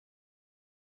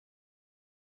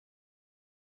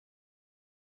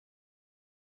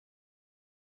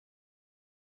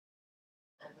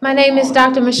My name is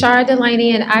Dr. Mashara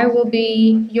Delaney, and I will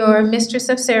be your mistress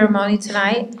of ceremony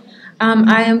tonight.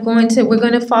 We're going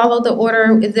to follow the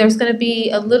order. There's going to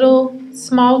be a little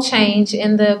small change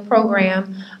in the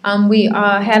program. We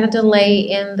had a delay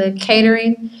in the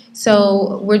catering,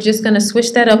 so we're just going to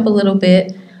switch that up a little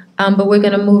bit, but we're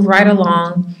going to move right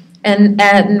along. And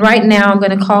right now, I'm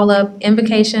going to call up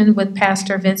invocation with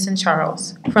Pastor Vincent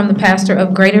Charles from the pastor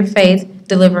of Greater Faith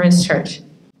Deliverance Church.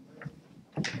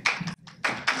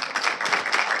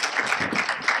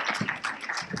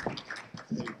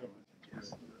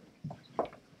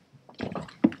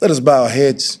 Let us bow our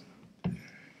heads.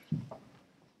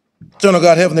 Eternal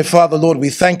God, Heavenly Father, Lord,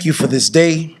 we thank you for this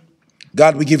day.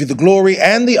 God, we give you the glory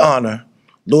and the honor,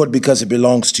 Lord, because it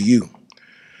belongs to you.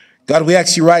 God, we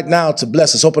ask you right now to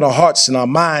bless us, open our hearts and our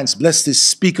minds, bless this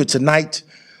speaker tonight.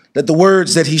 Let the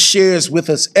words that he shares with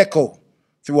us echo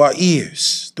through our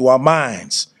ears, through our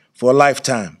minds for a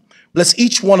lifetime. Bless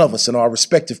each one of us in our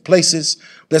respective places.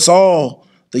 Bless all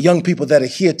the young people that are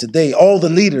here today, all the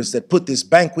leaders that put this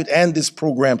banquet and this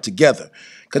program together.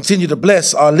 Continue to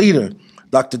bless our leader,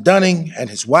 Dr. Dunning, and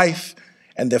his wife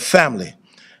and their family.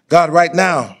 God, right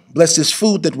now, bless this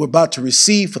food that we're about to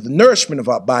receive for the nourishment of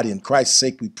our body. In Christ's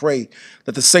sake, we pray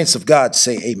that the saints of God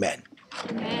say amen.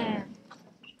 Amen.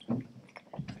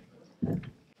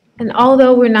 And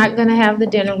although we're not going to have the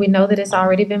dinner, we know that it's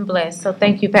already been blessed. So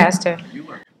thank you, Pastor.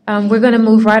 We're going to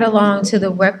move right along to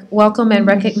the welcome and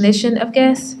recognition of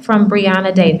guests from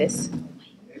Brianna Davis.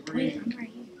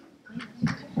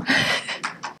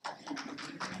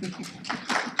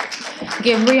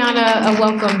 Give Brianna a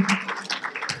welcome.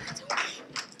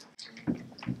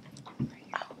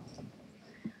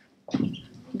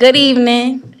 Good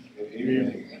evening.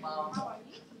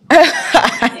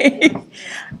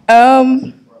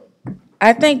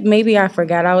 I think maybe I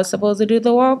forgot I was supposed to do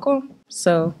the welcome,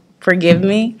 so forgive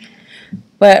me.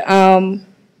 But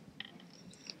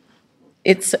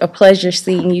it's a pleasure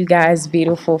seeing you guys'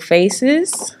 beautiful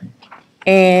faces.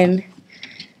 And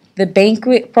the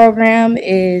banquet program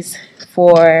is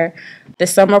for the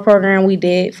summer program we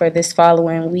did for this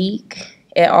following week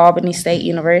at Albany State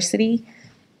University.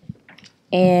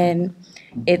 And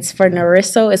it's for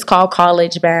Nsoro. It's called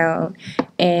College Bound.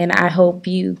 And I hope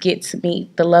you get to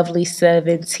meet the lovely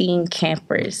 17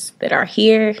 campers that are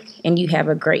here and you have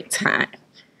a great time.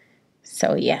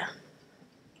 So, yeah.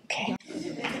 Okay.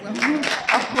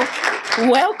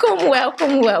 Welcome,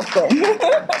 welcome, welcome.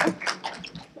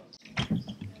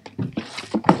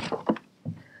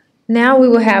 Now we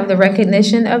will have the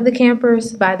recognition of the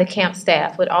campers by the camp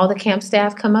staff. Would all the camp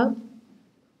staff come up?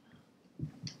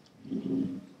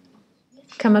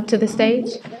 Come up to the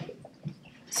stage?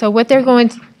 So what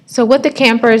the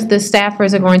campers, the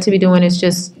staffers are going to be doing is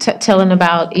just telling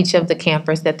about each of the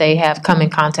campers that they have come in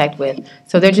contact with.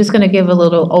 So they're just going to give a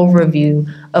little overview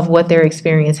of what their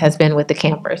experience has been with the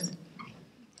campers.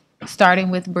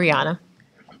 Starting with Brianna.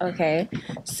 Okay.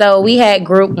 So we had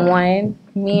group 1,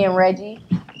 me and Reggie.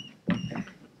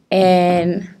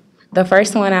 And the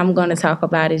first one I'm going to talk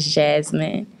about is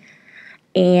Jasmine.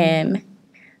 And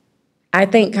I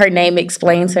think her name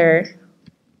explains her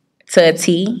to a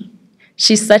T.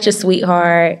 She's such a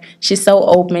sweetheart. She's so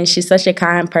open. She's such a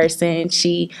kind person.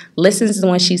 She listens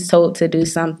when she's told to do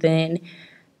something.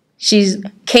 She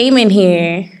came in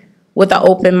here with an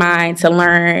open mind to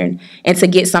learn and to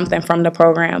get something from the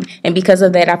program. And because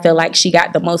of that, I feel like she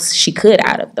got the most she could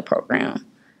out of the program.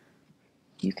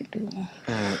 You could do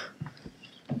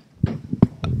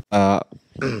that.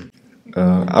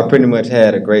 I pretty much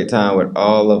had a great time with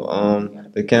all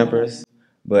of the campers,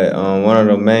 but one of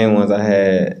the main ones I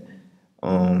had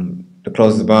the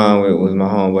closest bond with was my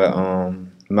homeboy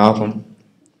Malcolm.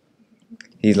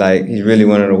 He's really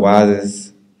one of the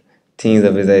wisest teens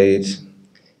of his age.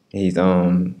 He's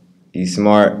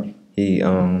smart. He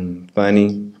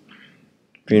funny.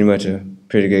 Pretty much a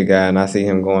pretty good guy, and I see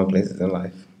him going places in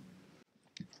life.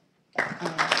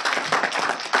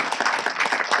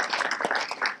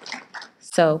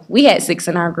 So we had 6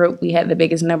 in our group. We had the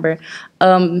biggest number.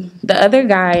 The other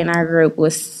guy in our group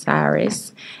was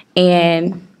Cyrus.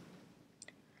 And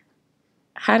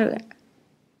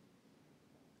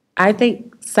I think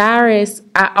Cyrus,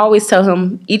 I always tell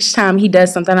him each time he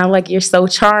does something, I'm like, you're so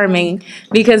charming,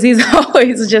 because he's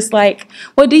always just like,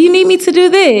 well, do you need me to do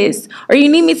this? Or you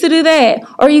need me to do that?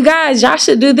 Or you guys, y'all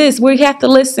should do this. We have to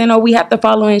listen, or we have to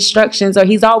follow instructions. Or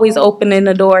he's always opening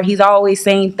the door. He's always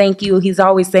saying thank you. He's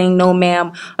always saying no,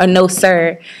 ma'am, or no,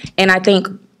 sir. And I think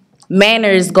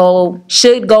manners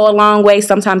should go a long way.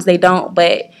 Sometimes they don't,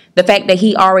 but the fact that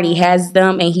he already has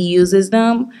them and he uses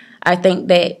them, I think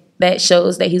that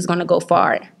shows that he's going to go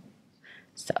far.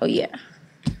 So, yeah.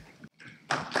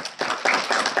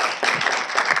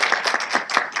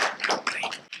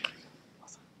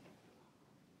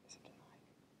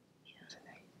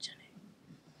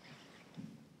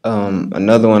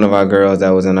 Another one of our girls that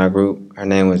was in our group, her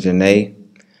name was Janae.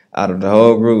 Out of the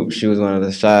whole group, she was one of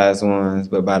the shyest ones,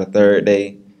 but by the third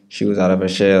day, she was out of her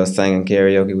shell singing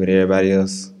karaoke with everybody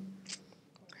else.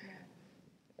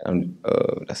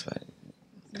 That's fine.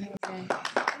 Okay.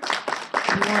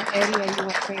 You want Eddie or you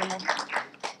want Kayla?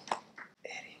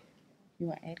 Eddie. You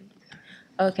want Eddie?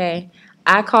 Okay.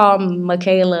 I call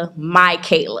Michaela my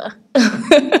Kayla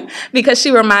because she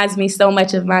reminds me so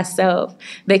much of myself.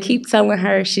 They keep telling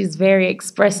her she's very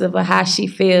expressive of how she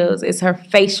feels. It's her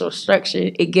facial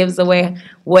structure. It gives away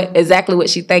exactly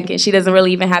what she's thinking. She doesn't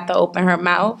really even have to open her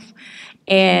mouth.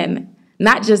 And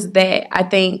not just that, I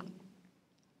think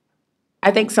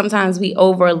sometimes we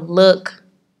overlook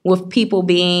with people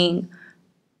being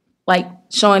like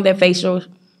showing their facial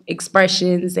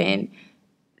expressions and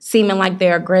seeming like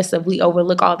they're aggressive. We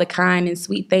overlook all the kind and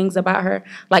sweet things about her.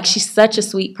 Like, she's such a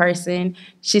sweet person.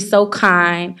 She's so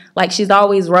kind. Like, she's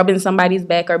always rubbing somebody's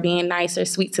back or being nice or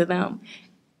sweet to them.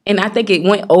 And I think it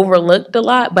went overlooked a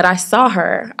lot, but I saw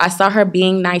her. I saw her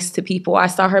being nice to people. I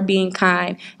saw her being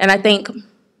kind. And I think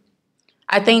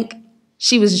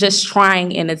she was just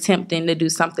trying and attempting to do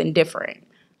something different.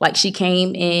 Like, she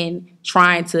came in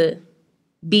trying to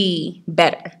be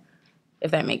better, if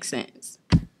that makes sense.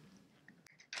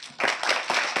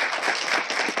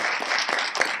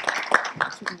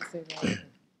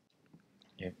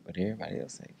 Yeah, what did everybody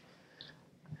else say?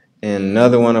 And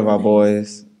another one of our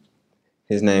boys,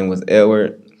 his name was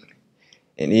Edward.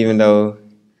 And even though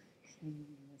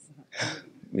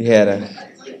we had a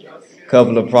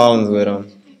couple of problems with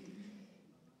him,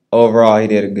 overall he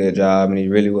did a good job, and he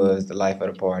really was the life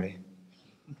of the party.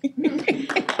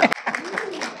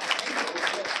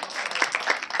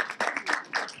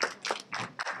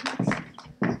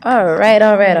 All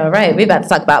right. We about to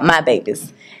talk about my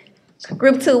babies.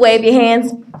 Group 2, wave your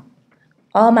hands.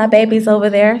 All my babies over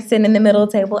there sitting in the middle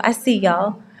of the table. I see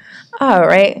y'all. All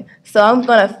right. So I'm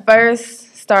going to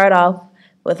first start off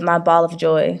with my ball of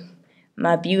joy.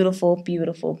 My beautiful,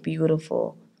 beautiful,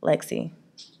 beautiful Lexi.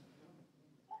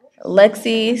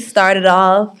 Lexi started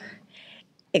off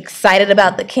excited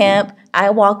about the camp. I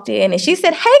walked in and she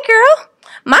said, "Hey girl,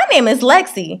 my name is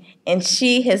Lexi." And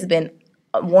she has been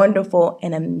wonderful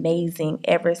and amazing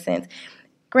ever since.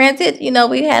 Granted,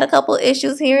 we had a couple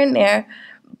issues here and there,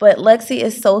 but Lexi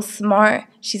is so smart.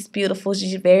 She's beautiful.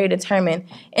 She's very determined.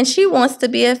 And she wants to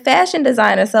be a fashion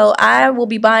designer. So I will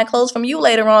be buying clothes from you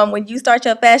later on when you start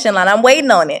your fashion line. I'm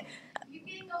waiting on it. You're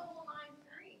getting the whole line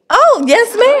free. Oh,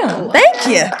 yes, ma'am. Thank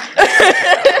you.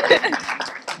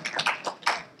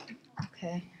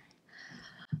 Okay.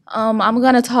 I'm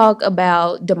going to talk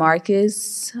about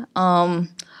DeMarcus.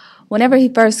 Whenever he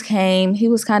first came, he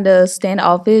was kind of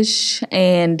standoffish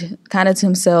and kind of to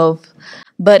himself.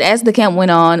 But as the camp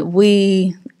went on,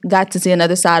 we got to see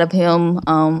another side of him.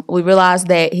 We realized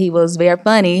that he was very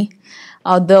funny.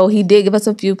 Although he did give us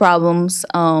a few problems,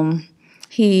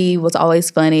 he was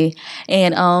always funny.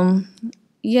 And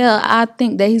I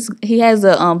think that he has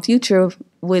a future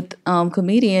with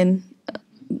comedian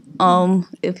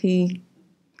if he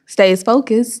stays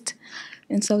focused.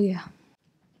 And so, yeah.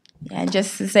 Yeah,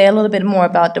 just to say a little bit more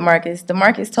about DeMarcus.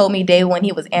 DeMarcus told me day one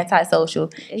he was antisocial.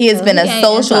 He has been a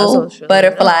social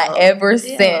butterfly ever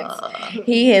since.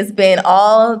 He has been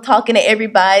all talking to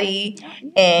everybody,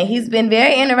 and he's been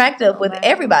very interactive with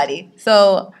everybody.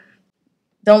 So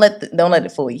don't let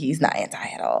it fool you. He's not anti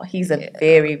at all. He's a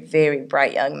very, very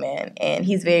bright young man, and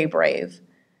he's very brave.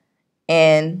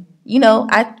 And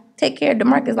I take care of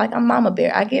DeMarcus like I'm Mama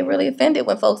Bear. I get really offended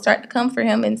when folks start to come for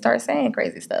him and start saying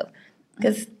crazy stuff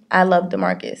because I love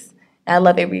DeMarcus. I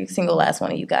love every single last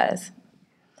one of you guys.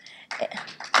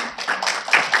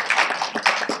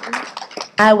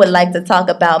 I would like to talk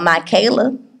about my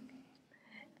Kayla.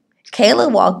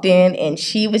 Kayla walked in and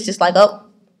she was just like, "Oh,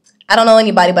 I don't know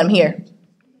anybody, but I'm here.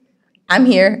 I'm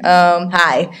here.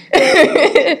 Hi."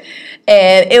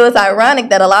 And it was ironic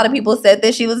that a lot of people said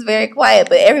that she was very quiet,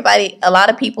 but a lot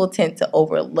of people tend to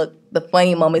overlook the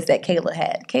funny moments that Kayla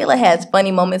had. Kayla has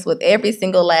funny moments with every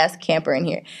single last camper in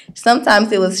here.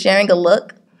 Sometimes it was sharing a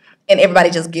look and everybody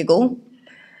just giggled.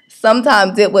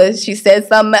 Sometimes it was she said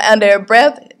something under her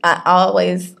breath. I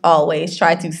always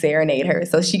try to serenade her.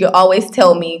 So she could always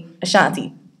tell me,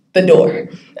 "Ashanti, the door."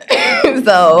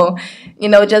 So,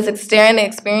 just sharing the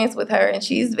experience with her. And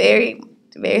she's very,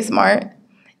 very smart.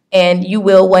 And you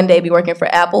will one day be working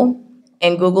for Apple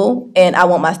and Google, and I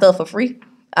want my stuff for free.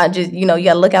 I just, you got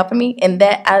to look out for me. And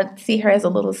that I see her as a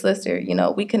little sister.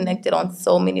 We connected on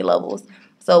so many levels.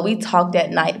 So So we talked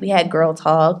at night. We had girl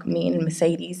talk, me and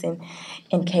Mercedes and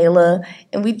Kayla,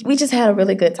 and we just had a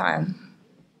really good time.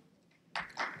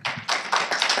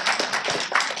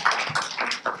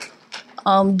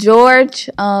 George,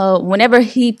 whenever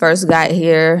he first got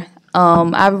here,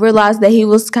 I realized that he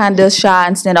was kind of shy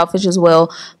and standoffish as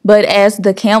well. But as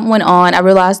the camp went on, I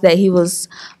realized that he was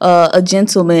a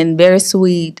gentleman, very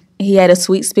sweet. He had a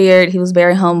sweet spirit. He was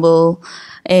very humble.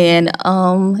 And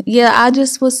yeah, I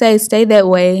just would say stay that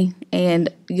way and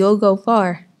you'll go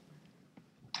far.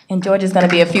 And George is going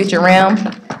to be a future Ram.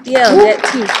 Yeah, that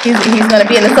too. He's going to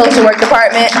be in the social work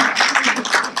department.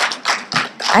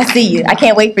 I see you. I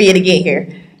can't wait for you to get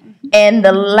here. And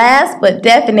the last but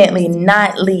definitely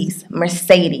not least,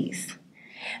 Mercedes.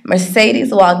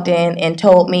 Mercedes walked in and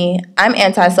told me, I'm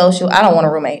antisocial. I don't want a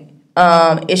roommate.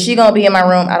 Is she going to be in my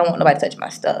room? I don't want nobody touching my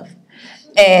stuff.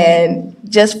 And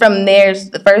just from there,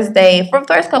 the first day, for the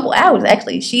first couple hours,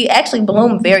 actually, she actually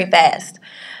bloomed very fast.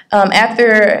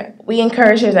 After we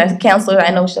encouraged her as a counselor,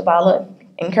 I know Shavala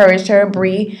encouraged her,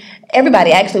 Bree,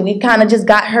 everybody actually, we kind of just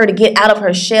got her to get out of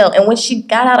her shell. And when she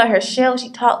got out of her shell, she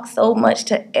talked so much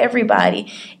to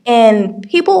everybody. And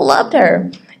people loved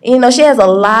her. You know, she has a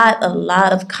lot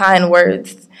of kind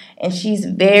words. And she's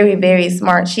very, very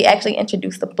smart. She actually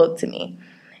introduced a book to me.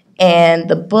 And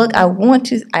the book I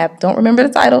don't remember the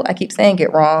title. I keep saying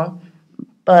it wrong.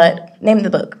 But name of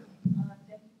the book.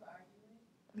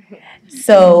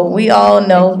 So we all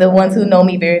know, the ones who know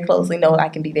me very closely know I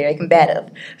can be very combative.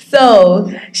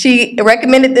 So she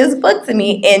recommended this book to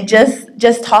me, and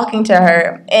just talking to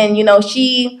her, and you know,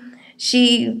 she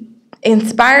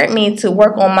inspired me to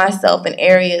work on myself in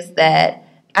areas that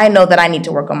I know that I need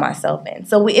to work on myself in.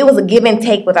 So it was a give and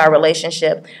take with our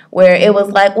relationship, where it was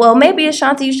like, well, maybe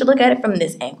Ashanti, you should look at it from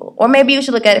this angle, or maybe you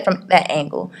should look at it from that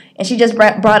angle. And she just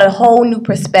brought a whole new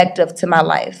perspective to my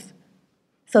life.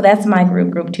 So that's my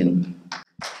group 2.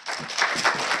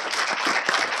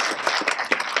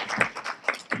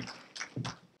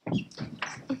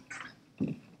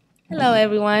 Hello,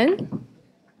 everyone.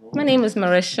 My name is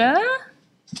Marisha.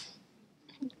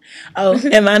 Oh,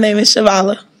 and my name is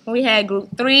Shavala. We had group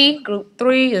 3. Group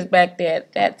 3 is back there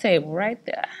at that table right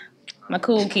there. My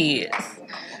cool kids.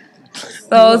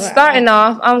 So starting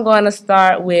off, I'm going to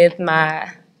start with my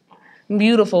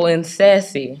beautiful and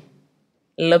sassy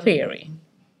LaPerry.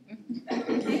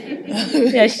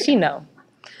 Yeah, she know.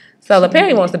 So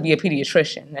LaPerry wants to be a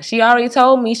pediatrician. Now, she already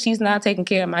told me she's not taking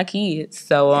care of my kids.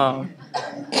 So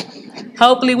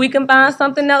hopefully we can find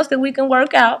something else that we can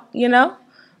work out, you know?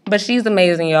 But she's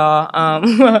amazing,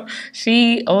 y'all.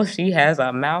 She has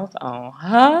a mouth on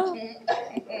her.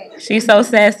 She's so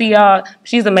sassy, y'all.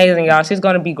 She's amazing, y'all. She's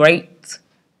going to be great.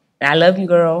 I love you,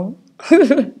 girl.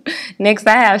 Next,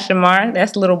 I have Shamar.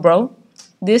 That's little bro.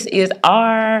 This is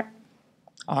our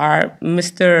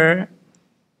Mr.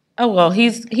 Oh, well,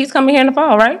 he's coming here in the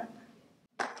fall, right?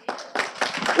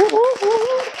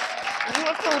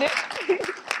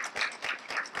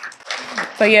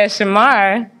 So, yeah,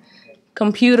 Shamar,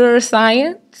 computer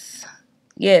science.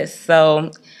 Yes,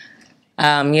 so, he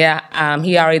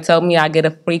already told me I get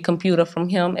a free computer from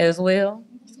him as well.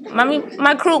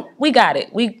 My crew, we got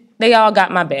it. They all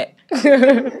got my back.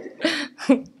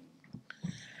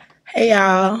 Hey,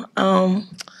 y'all.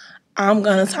 I'm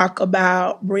going to talk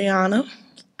about Brianna.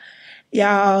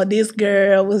 Y'all, this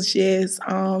girl was just,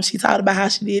 she talked about how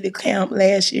she did the camp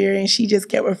last year, and she just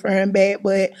kept referring back.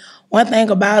 But one thing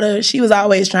about her, she was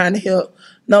always trying to help.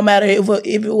 No matter if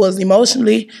it was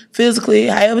emotionally, physically,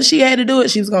 however she had to do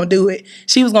it, she was going to do it.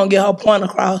 She was going to get her point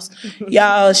across.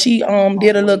 Y'all, she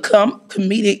did a little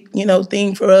comedic,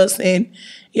 thing for us. And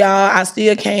y'all, I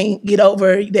still can't get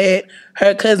over that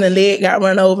her cousin leg got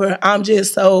run over. I'm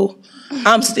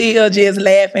still just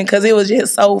laughing because it was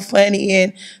just so funny.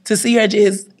 And to see her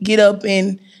just get up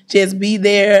and just be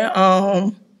there,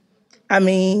 girl,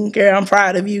 I'm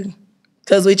proud of you.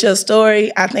 Because with your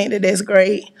story, I think that's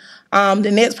great.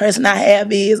 The next person I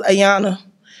have is Ayana.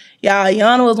 Y'all,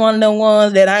 Ayana was one of them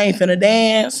ones that I ain't finna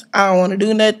dance. I don't want to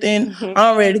do nothing.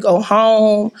 I'm ready to go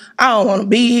home. I don't want to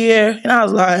be here. And I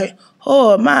was like,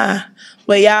 oh, my.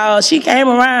 But y'all, she came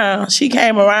around.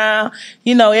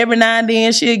 Every now and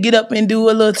then she'll get up and do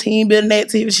a little team building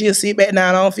activity. She'll sit back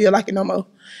down. I don't feel like it no more.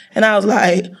 And I was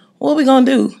like, what we gonna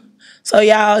do? So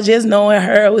y'all, just knowing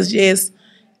her was just,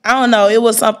 I don't know, it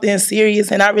was something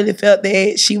serious. And I really felt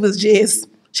that she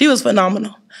was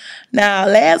phenomenal. Now,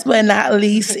 last but not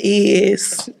least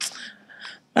is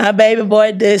my baby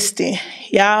boy, Dustin.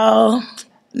 Y'all,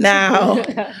 now,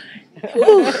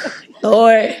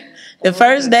 Lord, the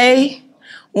first day,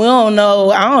 I don't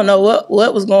know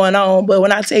what was going on, but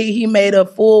when I tell you he made a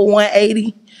full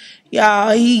 180, Y'all,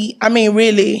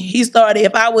 really, he started,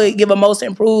 if I would give a most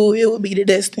improved, it would be to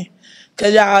Destin.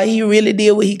 Cause y'all, he really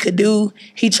did what he could do.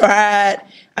 He tried.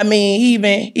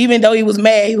 Even though he was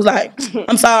mad, he was like,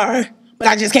 I'm sorry, but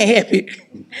I just can't help it.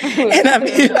 And I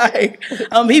be like,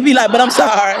 he be like, but I'm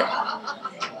sorry.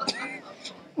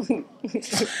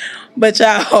 But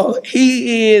y'all,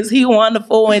 he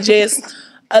wonderful, and just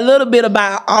a little bit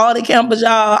about all the campers,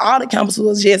 y'all. All the campers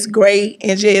was just great,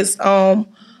 and just all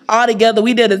together,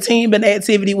 we did a team and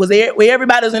activity where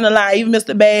everybody was in the line, even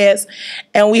Mr. Bass,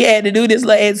 and we had to do this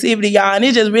little activity, y'all, and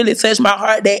it just really touched my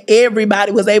heart that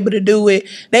everybody was able to do it.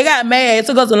 They got mad. It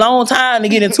took us a long time to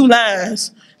get in 2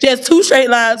 lines. Just 2 straight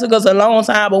lines took us a long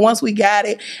time, but once we got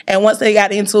it, and once they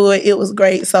got into it, it was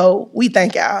great. So we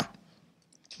thank y'all.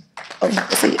 Oh,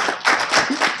 that's it.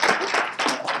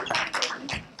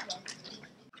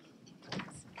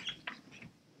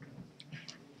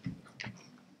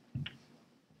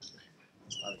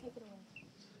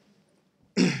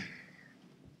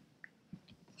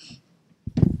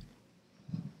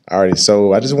 All right,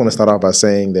 so I just want to start off by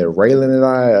saying that Raylan and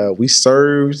I, we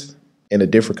served in a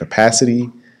different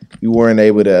capacity. We weren't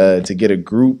able to get a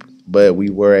group, but we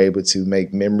were able to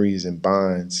make memories and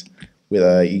bonds with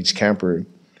each camper.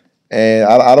 And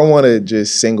I don't want to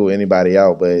just single anybody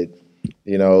out, but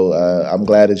I'm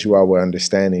glad that you all were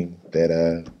understanding that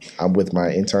I'm with my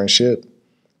internship.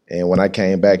 And when I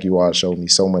came back, you all showed me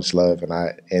so much love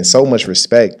and so much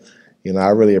respect. I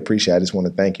really appreciate it. I just want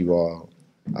to thank you all.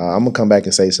 I'm going to come back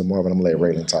and say some more, but I'm going to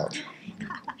let Raylan talk.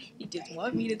 You just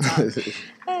want me to talk.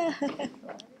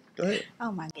 Go ahead.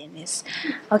 Oh, my goodness.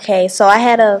 Okay, so I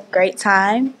had a great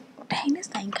time. Dang, this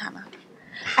thing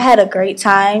I had a great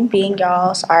time being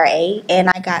y'all's RA, and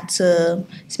I got to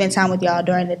spend time with y'all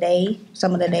during the day,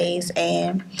 some of the days,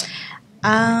 and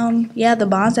the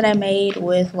bonds that I made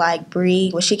with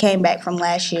Bree, she came back from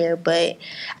last year, but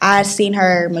I seen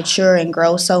her mature and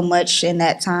grow so much in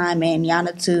that time, and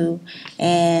Yana too,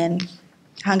 and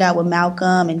hung out with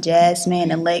Malcolm and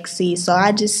Jasmine and Lexi, so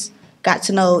I just got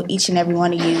to know each and every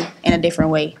one of you in a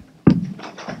different way.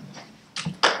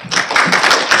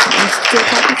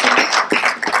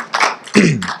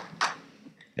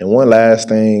 And one last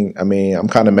thing, I'm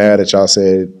kind of mad that y'all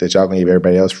said that y'all gonna give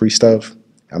everybody else free stuff.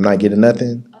 I'm not getting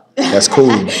nothing. That's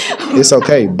cool. It's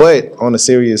okay. But on a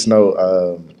serious note,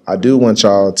 I do want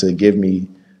y'all to give me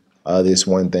this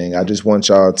one thing. I just want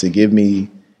y'all to give me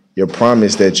your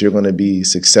promise that you're going to be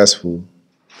successful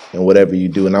in whatever you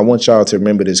do. And I want y'all to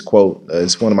remember this quote.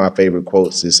 It's one of my favorite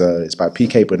quotes. It's by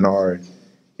P.K. Bernard.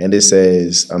 And it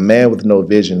says, "A man with no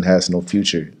vision has no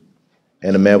future.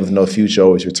 And a man with no future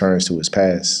always returns to his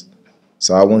past."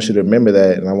 So I want you to remember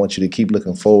that, and I want you to keep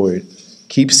looking forward.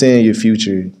 Keep seeing your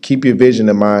future. Keep your vision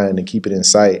in mind and keep it in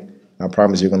sight. I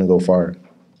promise you're going to go far.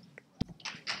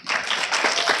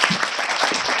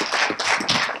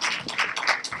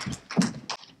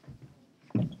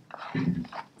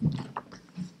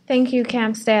 Thank you,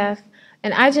 camp staff.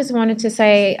 And I just wanted to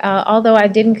say, although I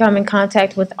didn't come in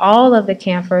contact with all of the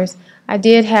campers, I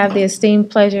did have the esteemed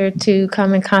pleasure to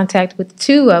come in contact with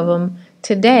 2 of them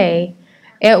today,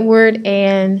 Edward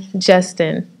and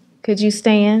Justin. Could you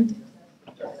stand?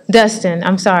 Dustin,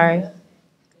 I'm sorry.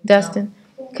 Dustin,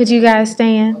 could you guys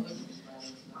stand?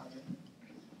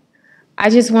 I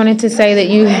just wanted to say that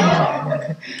you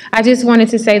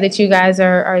guys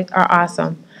are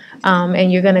awesome,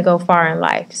 and you're going to go far in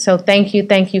life. So thank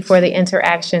you for the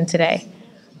interaction today.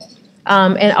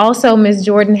 And also, Ms.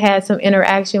 Jordan had some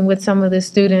interaction with some of the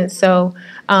students, so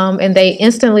and they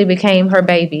instantly became her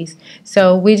babies.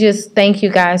 So we just thank you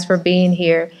guys for being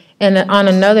here. And on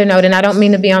another note, and I don't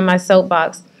mean to be on my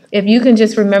soapbox, if you can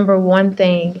just remember one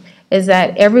thing, is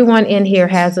that everyone in here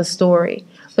has a story,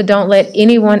 but don't let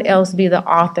anyone else be the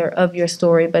author of your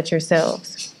story but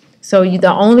yourselves. So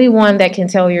the only one that can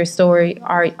tell your story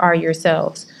are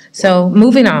yourselves. So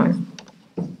moving on,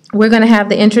 we're going to have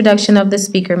the introduction of the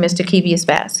speaker, Mr. Kevius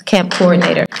Bass, camp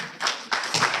coordinator.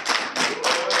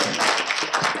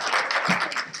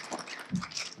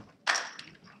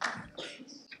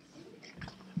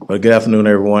 Well, good afternoon,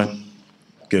 everyone.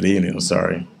 Good evening, I'm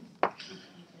sorry.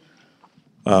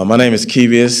 My name is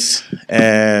Kevius,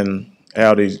 and I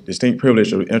have the distinct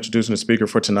privilege of introducing the speaker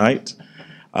for tonight,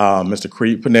 Mr.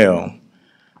 Creed Panell.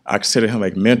 I consider him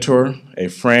a mentor, a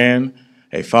friend,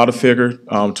 a father figure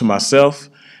to myself,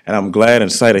 and I'm glad and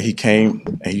excited he came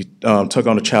and he took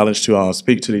on the challenge to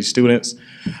speak to these students.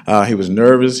 He was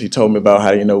nervous. He told me about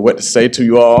how what to say to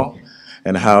you all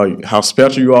and how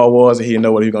special you all was, and he didn't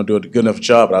know whether he was going to do a good enough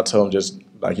job, but I told him just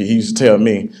like he used to tell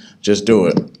me, just do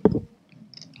it.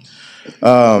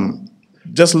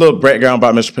 Just a little background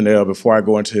about Mr. Panell before I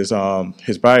go into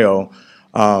his bio.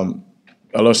 A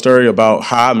little story about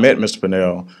how I met Mr.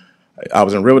 Panell. I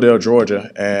was in Riverdale,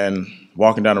 Georgia, and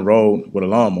walking down the road with a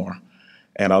lawnmower.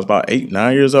 And I was about 8,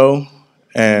 9 years old,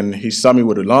 and he saw me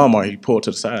with a lawnmower. He pulled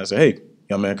to the side and said, "Hey,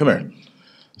 young man, come here."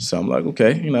 So I'm like,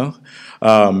 okay,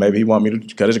 maybe he wanted me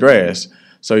to cut his grass.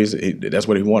 So that's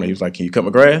what he wanted. He was like, "Can you cut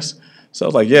my grass?" So I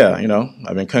was like, "Yeah,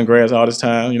 I've been cutting grass all this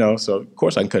time, so of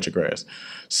course I can cut your grass."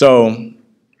 So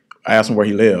I asked him where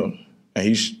he lived, and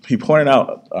he pointed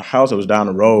out a house that was down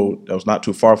the road that was not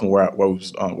too far from where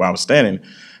I was standing.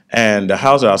 And the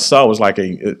house that I saw was I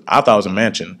thought it was a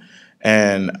mansion.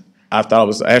 And I thought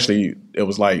it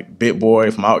was like Big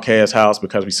Boy from Outkast's house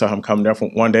because we saw him coming there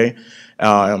from one day.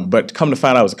 But come to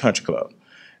find out it was a country club.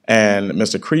 And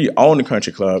Mr. Creed owned the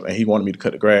country club, and he wanted me to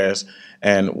cut the grass.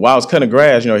 And while I was cutting the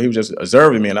grass, he was just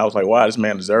observing me. And I was like, why is this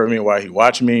man observing me? Why is he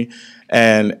watching me?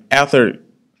 And after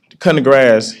cutting the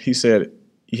grass, he said,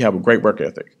 "You have a great work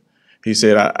ethic." He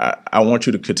said, I want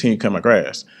you to continue cutting my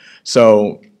grass.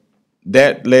 So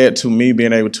that led to me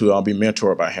being able to be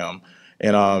mentored by him.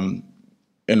 And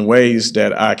in ways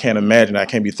that I can't imagine, I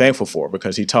can't be thankful for,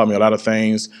 because he taught me a lot of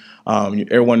things.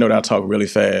 Everyone know that I talk really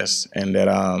fast, and that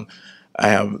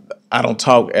I don't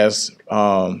talk as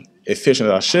efficient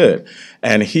as I should.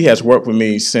 And he has worked with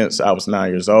me since I was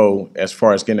 9 years old as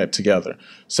far as getting that together.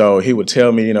 So he would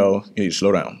tell me, you need to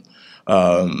slow down.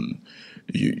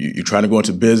 You're trying to go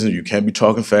into business. You can't be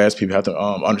talking fast. People have to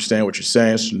understand what you're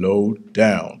saying. Slow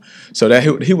down. So that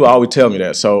he would always tell me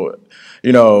that. So,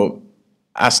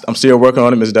 I'm still working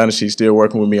on it. Ms. Dunn, she's still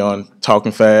working with me on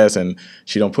talking fast, and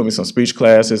she don't put me some speech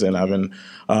classes, and I've been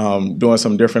doing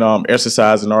some different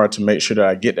exercises in order to make sure that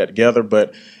I get that together.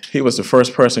 But he was the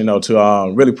first person,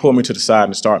 to really pull me to the side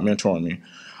and start mentoring me.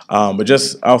 But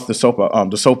just off the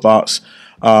soapbox,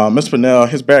 Mr. Panell,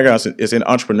 his background is an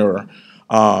entrepreneur.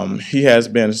 He has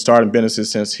been starting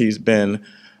businesses since he's been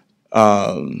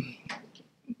running.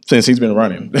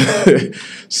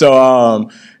 So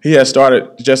he has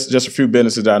started just a few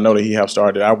businesses that I know that he have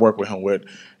started. I work with him with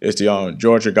is the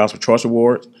Georgia Gospel Trust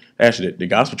Awards. Actually, the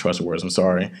Gospel Trust Awards. I'm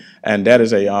sorry, and that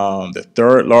is the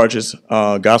third largest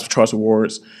Gospel Trust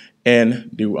Awards in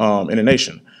the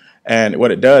nation. And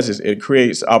what it does is it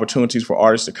creates opportunities for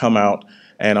artists to come out,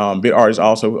 and Big Artist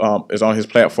also is on his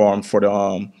platform for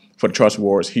the Trust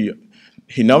Awards. He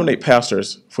nominates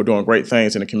pastors for doing great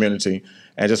things in the community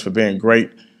and just for being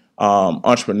great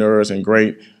entrepreneurs and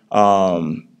great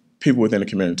people within the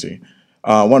community.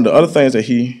 One of the other things that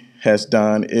he has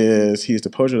done is he's the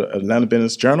publisher of the Atlanta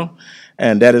Business Journal,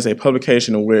 and that is a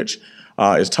publication in which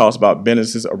it talks about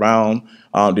businesses around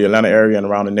the Atlanta area and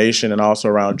around the nation and also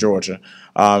around Georgia.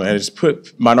 And it's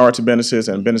put minority businesses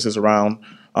and businesses around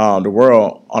the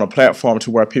world on a platform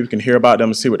to where people can hear about them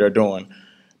and see what they're doing.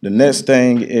 The next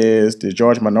thing is the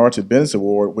Georgia Minority Business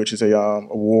Award, which is a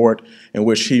award in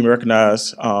which he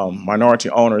recognized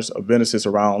minority owners of businesses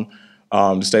around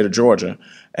the state of Georgia.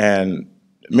 And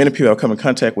many people have come in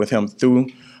contact with him through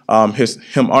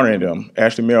him honoring them.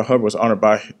 Actually, Mayor Hubbard was honored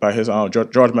by his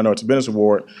Georgia Minority Business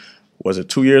Award. Was it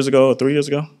 2 years ago or 3 years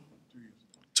ago?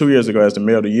 2 years ago as the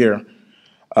Mayor of the Year.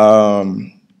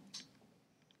 The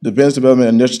Business Development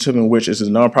Initiative, in which is a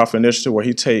nonprofit initiative where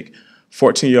he take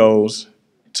 14-year-olds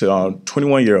to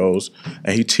 21-year-olds,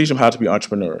 and he teach them how to be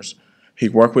entrepreneurs. He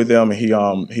worked with them, and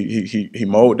he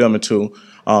molded them into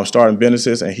starting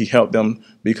businesses, and he helped them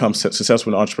become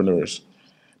successful entrepreneurs.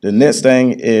 The next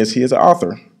thing is he is an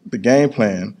author. The Game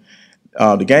Plan.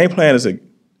 The Game Plan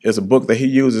is a book that he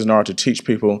uses in order to teach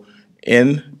people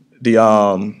in the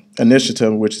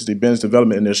initiative, which is the Business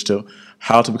Development Initiative,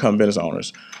 how to become business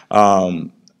owners. I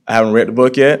haven't read the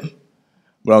book yet,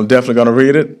 but I'm definitely going to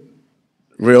read it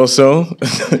real soon.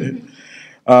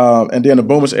 And then the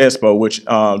Boomers Expo, which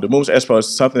the Boomers Expo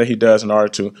is something that he does in order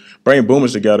to bring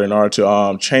boomers together, in order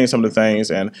to change some of the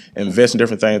things and invest in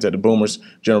different things that the boomers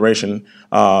generation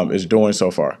is doing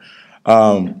so far.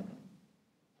 I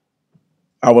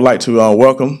would like to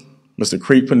welcome Mr.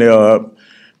 Creed Panell up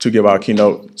to give our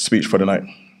keynote speech for tonight.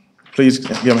 Please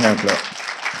give him a hand clap.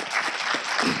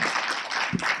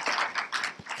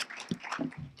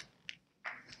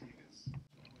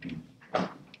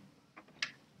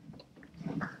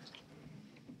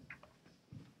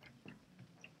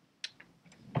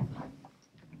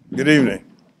 Good evening.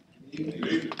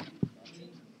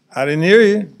 I didn't hear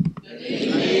you.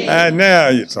 And now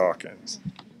you're talking.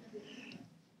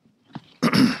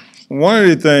 One of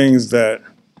the things that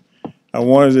I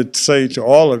wanted to say to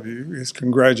all of you is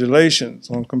congratulations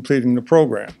on completing the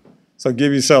program. So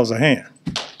give yourselves a hand.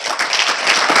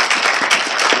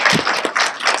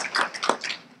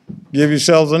 Give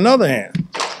yourselves another hand.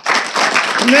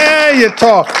 Now you're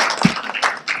talking.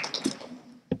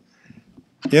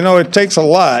 You know, it takes a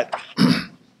lot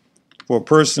for a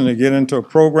person to get into a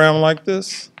program like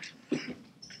this.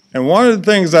 And one of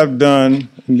the things I've done,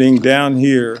 being down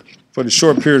here for the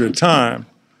short period of time,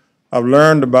 I've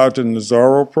learned about the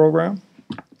Nsoro program.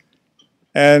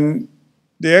 And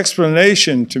the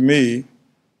explanation to me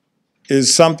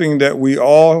is something that we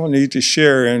all need to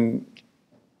share in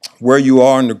where you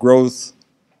are in the growth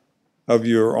of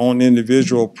your own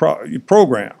individual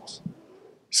programs.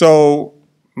 So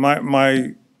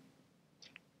my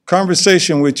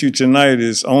conversation with you tonight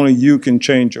is only you can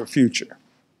change your future.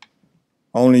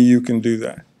 Only you can do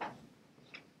that.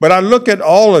 But I look at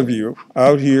all of you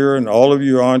out here and all of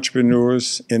you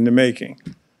entrepreneurs in the making.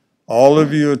 All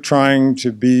of you are trying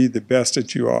to be the best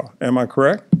that you are. Am I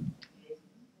correct?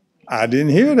 I didn't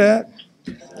hear that.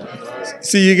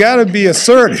 See, you got to be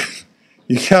assertive.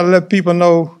 You got to let people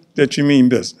know that you mean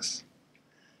business.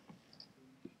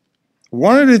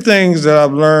 One of the things that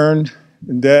I've learned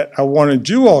that I wanted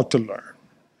you all to learn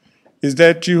is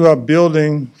that you are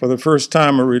building for the first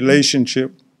time a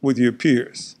relationship with your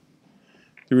peers.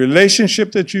 The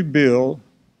relationship that you build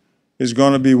is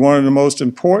going to be one of the most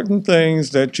important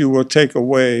things that you will take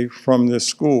away from this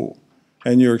school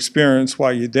and your experience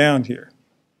while you're down here.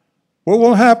 What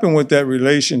will happen with that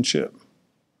relationship?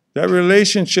 That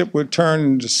relationship will turn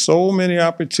into so many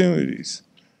opportunities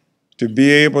to be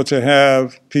able to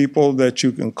have people that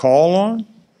you can call on,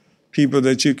 people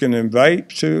that you can invite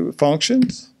to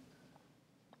functions.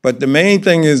 But the main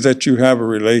thing is that you have a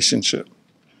relationship.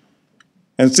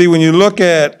 And see, when you look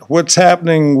at what's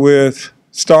happening with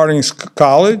starting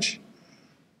college,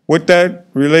 with that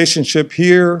relationship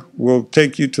here will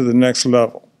take you to the next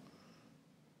level.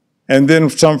 And then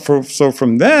so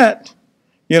from that,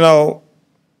 you know,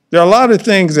 there are a lot of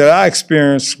things that I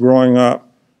experienced growing up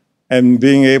and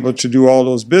being able to do all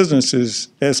those businesses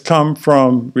has come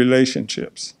from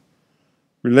relationships.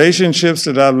 Relationships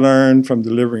that I've learned from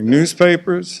delivering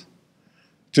newspapers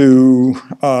to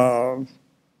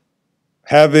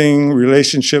having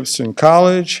relationships in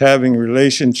college, having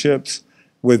relationships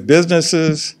with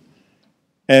businesses,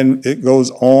 and it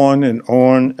goes on and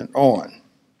on and on.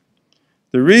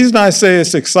 The reason I say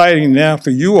it's exciting now for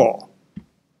you all,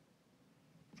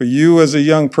 for you as a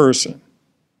young person,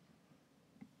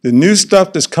 the new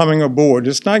stuff that's coming aboard,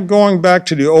 it's not going back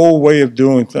to the old way of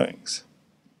doing things.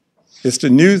 It's the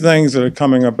new things that are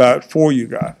coming about for you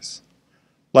guys,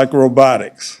 like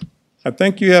robotics. I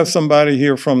think you have somebody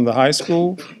here from the high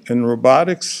school in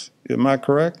robotics. Am I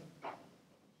correct?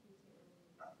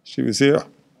 She was here.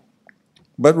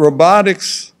 But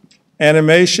robotics,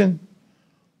 animation,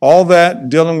 all that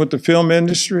dealing with the film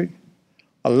industry,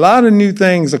 a lot of new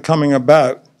things are coming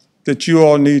about that you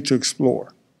all need to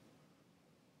explore.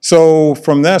 So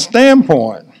from that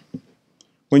standpoint,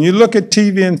 when you look at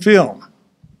TV and film,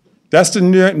 that's the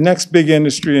next big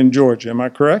industry in Georgia, am I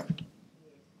correct?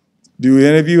 Do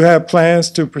any of you have plans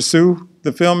to pursue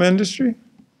the film industry?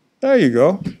 There you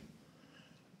go.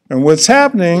 And what's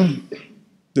happening,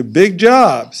 the big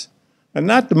jobs are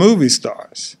not the movie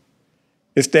stars.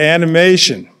 It's the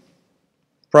animation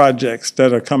projects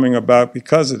that are coming about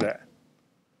because of that.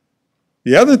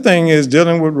 The other thing is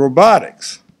dealing with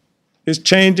robotics. It's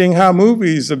changing how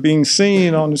movies are being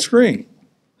seen on the screen.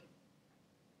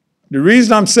 The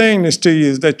reason I'm saying this to you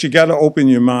is that you got to open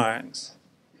your minds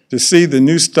to see the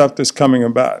new stuff that's coming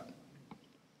about.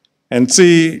 And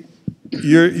see,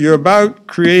 you're about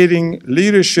creating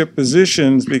leadership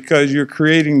positions because you're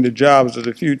creating the jobs of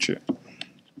the future.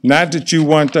 Not that you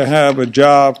want to have a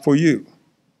job for you.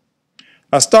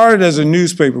 I started as a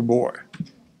newspaper boy.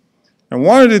 And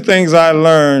one of the things I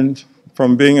learned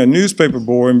from being a newspaper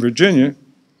boy in Virginia,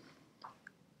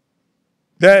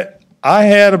 that I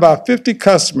had about 50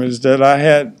 customers that I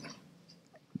had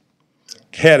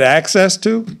access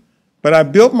to, but I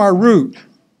built my route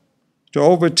to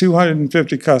over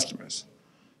 250 customers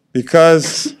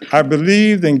because I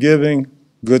believed in giving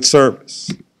good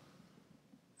service.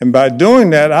 And by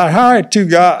doing that, I hired 2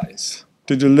 guys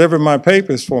to deliver my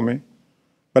papers for me,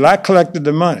 but I collected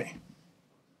the money.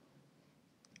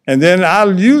 And then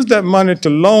I'll use that money to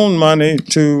loan money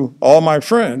to all my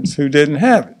friends who didn't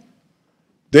have it.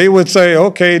 They would say,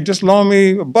 okay, just loan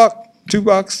me $1,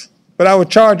 $2, but I would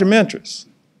charge them interest.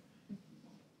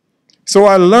 So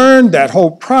I learned that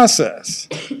whole process.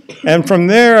 And from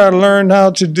there, I learned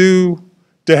how to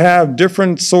have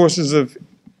different sources of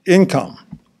income,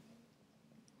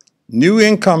 new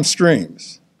income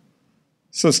streams.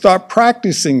 So start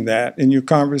practicing that in your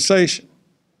conversation.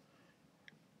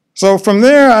 So from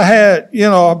there, I had,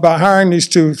 by hiring these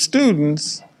 2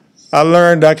 students, I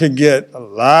learned I could get a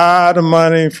lot of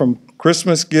money from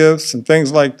Christmas gifts and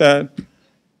things like that.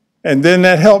 And then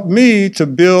that helped me to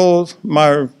build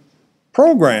my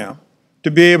program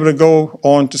to be able to go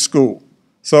on to school.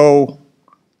 So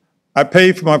I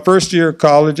paid for my first year of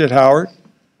college at Howard,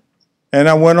 and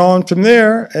I went on from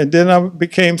there, and then I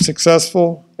became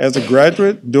successful as a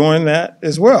graduate doing that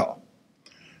as well.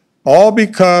 All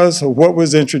because of what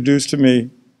was introduced to me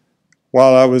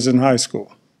while I was in high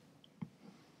school.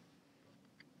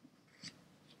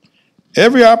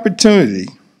 Every opportunity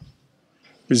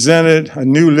presented a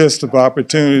new list of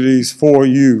opportunities for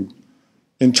you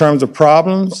in terms of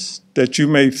problems that you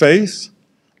may face.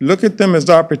 Look at them as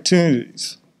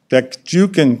opportunities that you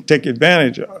can take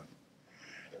advantage of.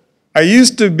 I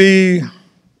used to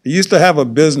have a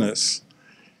business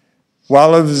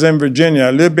while I was in Virginia.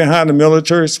 I lived behind a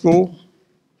military school,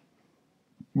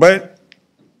 but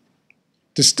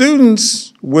the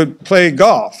students would play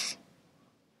golf,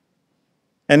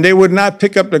 and they would not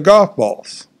pick up the golf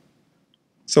balls.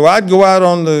 So I'd go out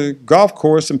on the golf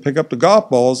course and pick up the golf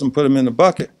balls and put them in the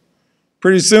bucket.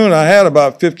 Pretty soon I had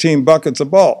about 15 buckets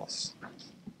of balls.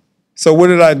 So what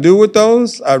did I do with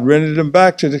those? I rented them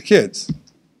back to the kids.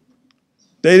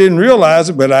 They didn't realize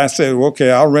it, but I said, well,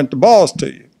 okay, I'll rent the balls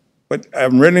to you. But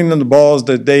I'm renting them the balls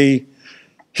that they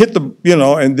hit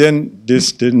and then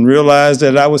just didn't realize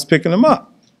that I was picking them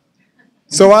up.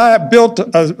 So I built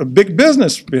a big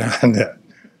business behind that.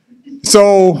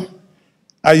 So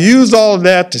I used all of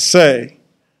that to say,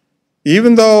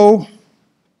 even though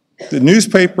the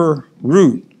newspaper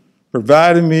route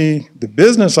provided me the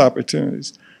business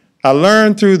opportunities, I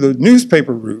learned through the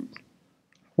newspaper route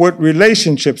what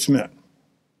relationships meant.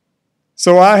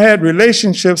 So I had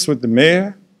relationships with the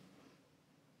mayor,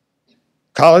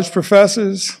 college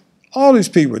professors, all these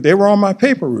people. They were on my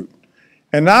paper route.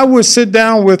 And I would sit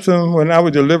down with them when I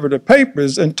would deliver the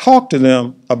papers and talk to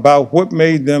them about what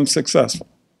made them successful.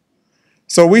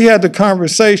 So we had the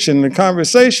conversation. The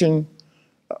conversation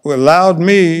allowed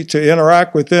me to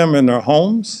interact with them in their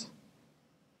homes,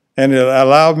 and it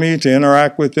allowed me to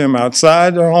interact with them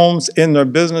outside their homes, in their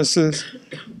businesses.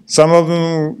 Some of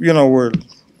them, were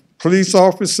police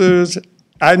officers.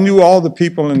 I knew all the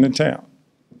people in the town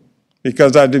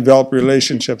because I developed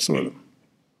relationships with them.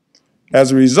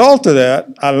 As a result of that,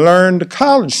 I learned the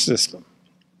college system.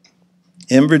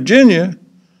 In Virginia,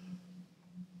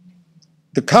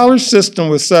 the college system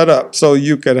was set up so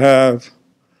you could have,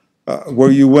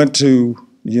 where you went to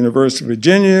the University of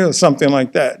Virginia or something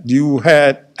like that, you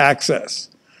had access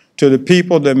to the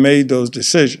people that made those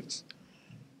decisions.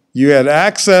 You had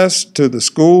access to the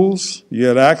schools, you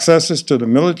had access to the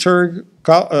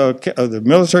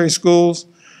military schools.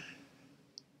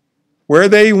 Where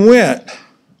they went,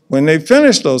 when they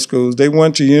finished those schools, they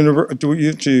went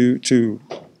to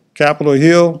Capitol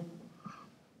Hill,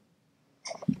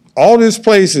 all these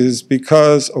places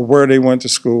because of where they went to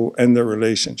school and their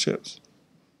relationships.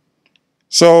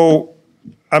 So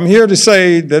I'm here to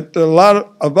say that there are a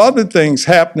lot of other things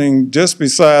happening just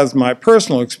besides my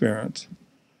personal experience.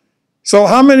 So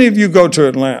how many of you go to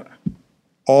Atlanta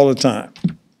all the time?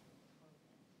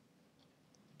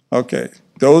 Okay,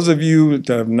 those of you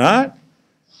that have not,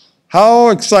 how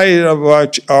excited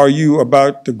are you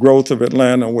about the growth of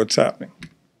Atlanta and what's happening?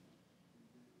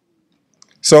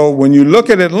 So when you look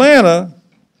at Atlanta,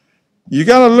 you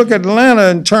got to look at Atlanta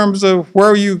in terms of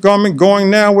where you're going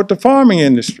now with the farming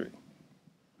industry.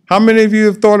 How many of you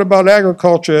have thought about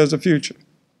agriculture as a future?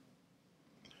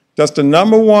 That's the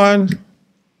 #1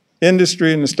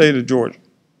 industry in the state of Georgia.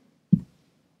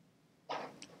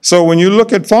 So when you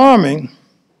look at farming,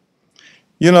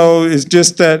 it's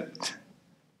just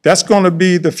that's going to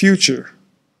be the future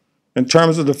in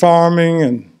terms of the farming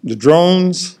and the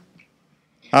drones.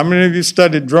 How many of you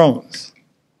studied drones?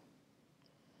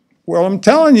 Well, I'm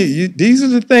telling you, these are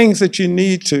the things that you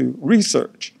need to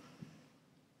research.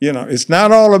 It's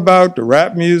not all about the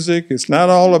rap music. It's not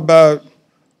all about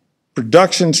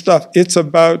production stuff. It's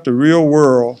about the real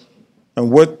world and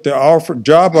what the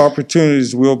job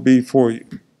opportunities will be for you.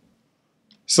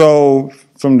 So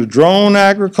from the drone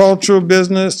agricultural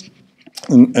business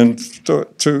and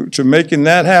to making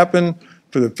that happen,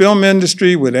 for the film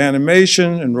industry with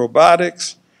animation and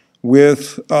robotics,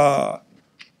 with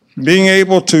being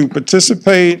able to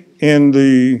participate in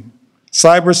the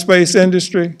cyberspace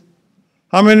industry.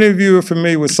 How many of you are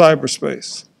familiar with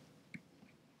cyberspace?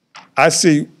 I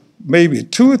see maybe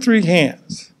 2 or 3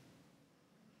 hands.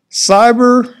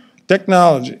 Cyber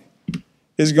technology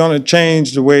is going to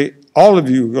change the way all of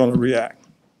you are going to react.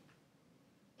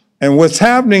 And what's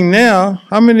happening now,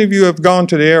 how many of you have gone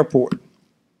to the airport?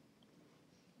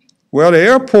 Well, the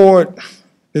airport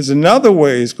is another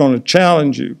way it's going to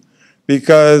challenge you,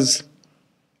 because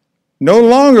no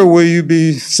longer will you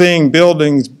be seeing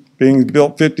buildings being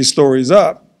built 50 stories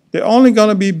up. They're only going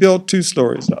to be built 2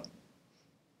 stories up.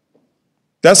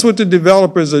 That's what the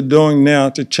developers are doing now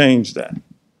to change that.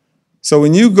 So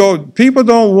when you go, people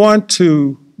don't want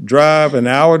to drive an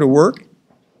hour to work.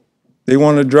 They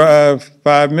want to drive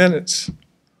 5 minutes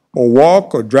or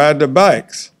walk or drive their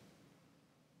bikes.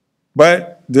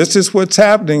 But this is what's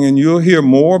happening, and you'll hear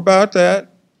more about that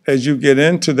as you get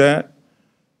into that,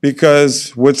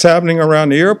 because what's happening around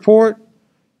the airport,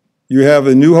 you have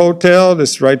a new hotel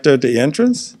that's right there at the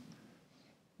entrance.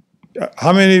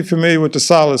 How many are familiar with the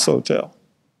Solace Hotel?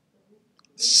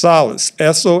 Solace,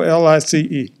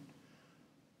 S-O-L-I-C-E.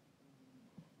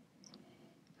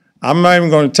 I'm not even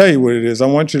going to tell you what it is. I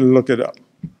want you to look it up.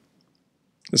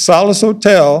 The Solace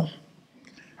Hotel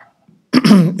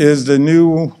is the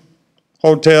new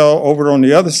hotel over on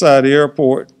the other side of the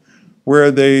airport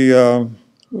where they,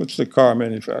 what's the car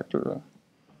manufacturer?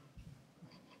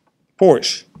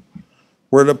 Porsche.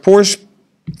 Where the Porsche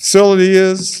facility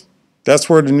is, that's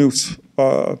where the new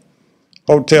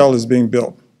hotel is being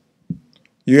built.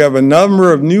 You have a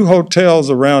number of new hotels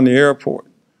around the airport.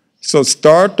 So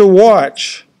start to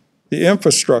watch the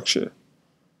infrastructure.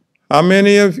 How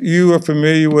many of you are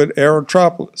familiar with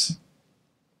Aerotropolis?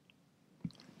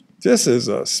 This is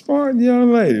a smart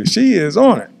young lady. She is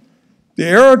on it. The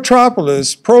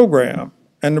Aerotropolis program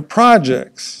and the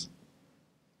projects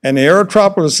and the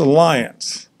Aerotropolis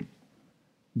Alliance,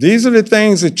 these are the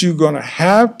things that you're going to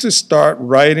have to start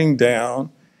writing down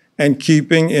and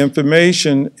keeping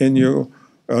information in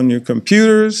on your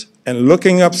computers and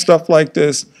looking up stuff like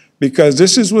this, because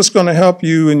this is what's going to help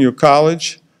you in your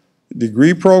college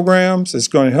degree programs. It's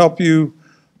going to help you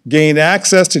gain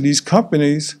access to these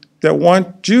companies that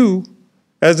want you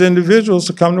as individuals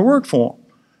to come to work for them.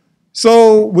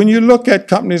 So when you look at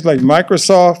companies like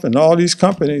Microsoft and all these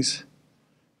companies,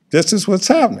 this is what's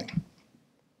happening.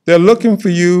 They're looking for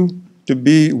you to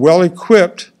be well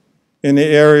equipped in the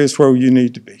areas where you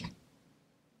need to be.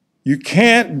 You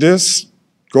can't just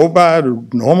go by the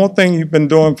normal thing you've been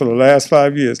doing for the last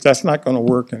 5 years. That's not going to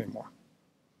work anymore.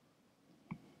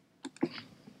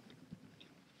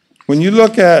 When you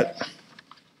look at,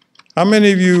 how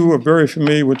many of you are very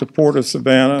familiar with the Port of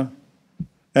Savannah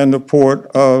and the Port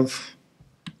of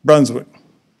Brunswick?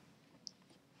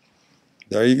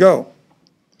 There you go.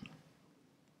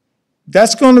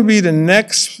 That's going to be the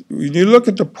next, when you look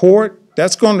at the port,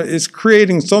 it's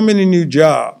creating so many new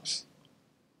jobs.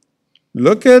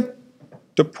 Look at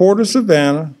the Port of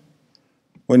Savannah,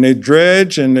 when they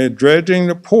dredge and they're dredging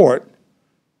the port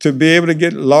to be able to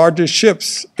get larger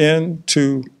ships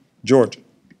into Georgia.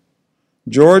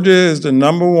 Georgia is the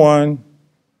 #1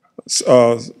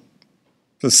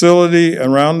 facility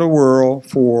around the world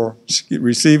for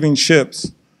receiving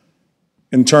ships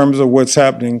in terms of what's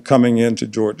happening coming into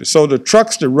Georgia. So the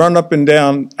trucks that run up and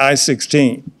down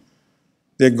I-16,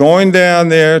 they're going down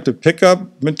there to pick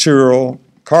up material,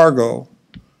 cargo,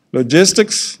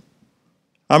 logistics.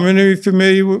 How many of you are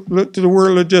familiar with the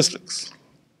word logistics?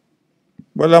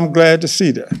 Well, I'm glad to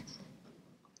see that,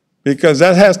 because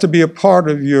that has to be a part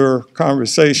of your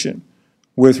conversation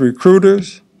with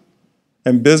recruiters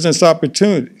and business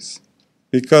opportunities,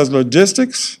 because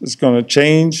logistics is going to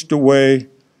change the way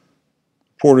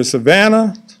Port of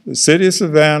Savannah, the city of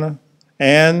Savannah,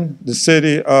 and the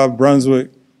city of Brunswick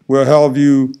will help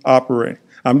you operate.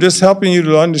 I'm just helping you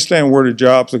to understand where the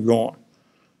jobs are going,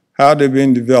 how they're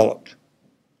being developed.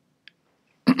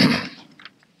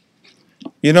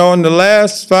 You know, in the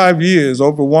last 5 years,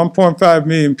 over 1.5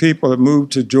 million people have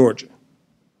moved to Georgia.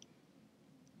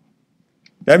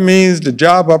 That means the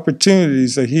job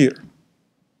opportunities are here.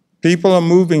 People are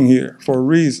moving here for a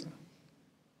reason.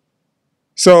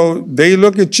 So they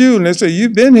look at you and they say,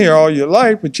 you've been here all your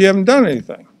life, but you haven't done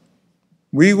anything.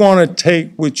 We want to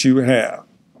take what you have.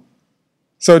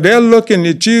 So they're looking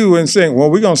at you and saying,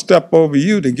 well, we're going to step over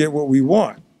you to get what we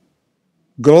want.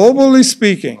 Globally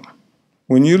speaking,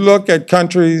 when you look at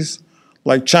countries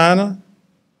like China,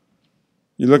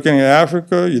 you're looking at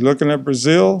Africa, you're looking at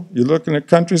Brazil, you're looking at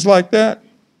countries like that,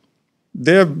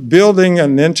 they're building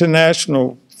an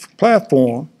international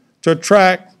platform to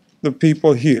attract the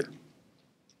people here.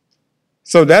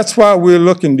 So that's why we're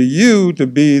looking to you to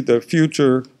be the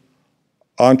future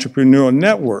entrepreneur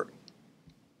network.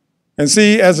 And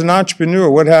see, as an entrepreneur,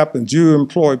 what happens? You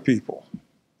employ people.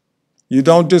 You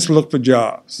don't just look for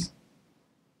jobs.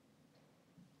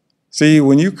 See,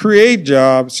 when you create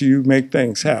jobs, you make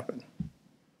things happen.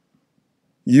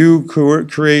 You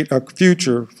create a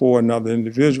future for another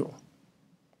individual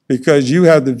because you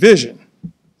have the vision.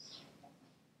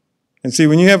 And see,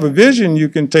 when you have a vision, you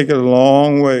can take it a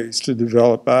long ways to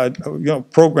develop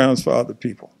programs for other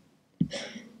people.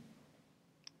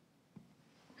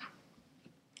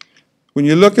 When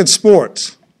you look at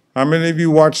sports, how many of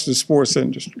you watch the sports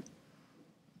industry?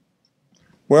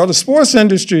 Well, the sports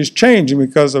industry is changing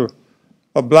because of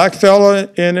a black fella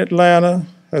in Atlanta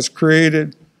has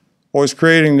created or is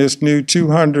creating this new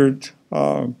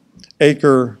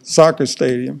 200-acre soccer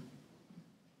stadium.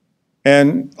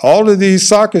 And all of these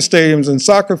soccer stadiums and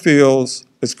soccer fields,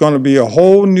 it's going to be a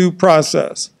whole new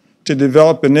process to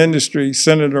develop an industry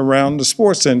centered around the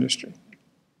sports industry.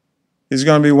 He's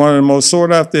going to be one of the most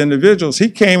sought-after individuals. He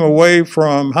came away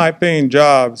from high-paying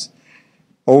jobs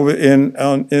over in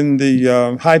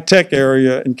the high-tech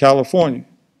area in California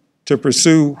to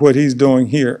pursue what he's doing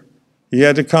here. He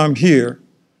had to come here,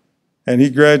 and he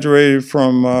graduated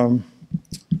from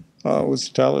what's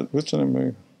the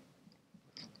name?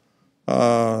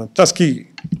 Tuskegee.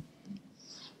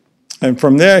 And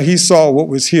from there, he saw what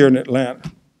was here in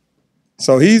Atlanta.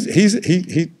 So he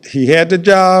had the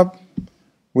job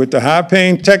with the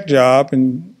high-paying tech job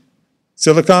in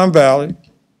Silicon Valley,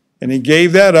 and he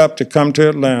gave that up to come to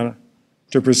Atlanta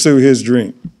to pursue his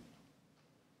dream.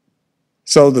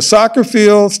 So the soccer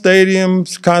field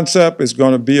stadiums concept is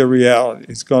going to be a reality.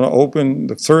 It's going to open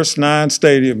the first 9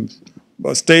 stadiums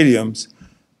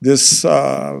this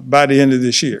by the end of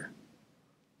this year.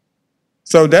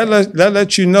 So that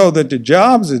lets you know that the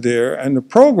jobs are there and the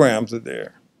programs are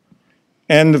there.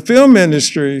 And the film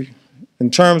industry, in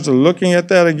terms of looking at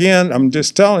that again, I'm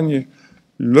just telling you,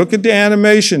 look at the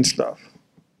animation stuff.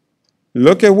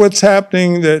 Look at what's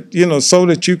happening that, so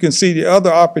that you can see the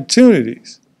other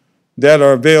opportunities that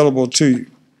are available to you.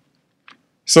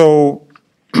 So,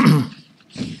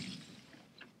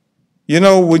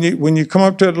 when you come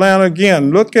up to Atlanta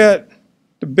again, look at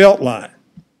the Beltline.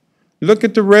 Look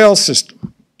at the rail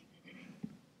system.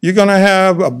 You're going to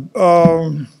have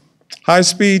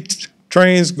high-speed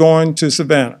trains going to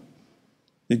Savannah.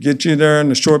 It gets you there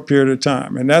in a short period of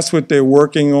time, and that's what they're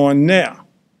working on now.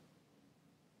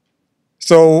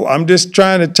 So I'm just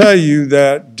trying to tell you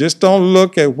that just don't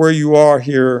look at where you are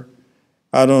here.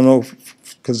 I don't know,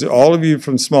 because all of you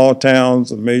from small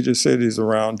towns or major cities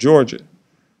around Georgia.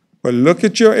 But look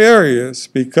at your areas,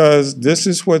 because this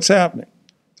is what's happening.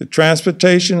 The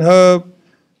transportation hub,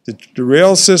 the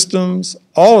rail systems,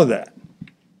 all of that.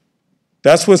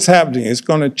 That's what's happening. It's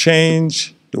going to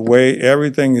change the way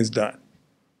everything is done.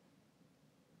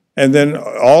 And then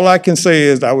all I can say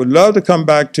is I would love to come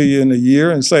back to you in a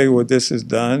year and say, well, this is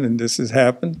done and this has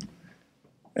happened.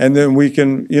 And then we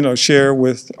can, share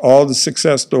with all the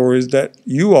success stories that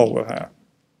you all will have.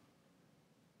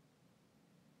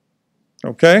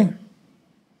 Okay?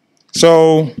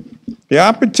 So the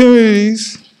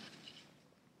opportunities,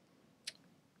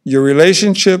 your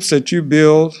relationships that you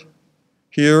build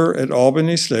here at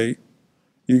Albany State,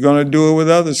 you're going to do it with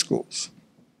other schools.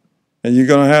 And you're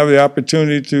going to have the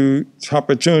opportunity through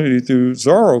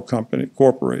Nsoro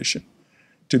Corporation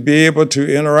to be able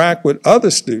to interact with other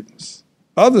students,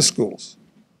 other schools.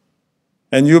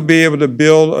 And you'll be able to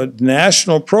build a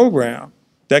national program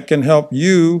that can help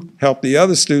you help the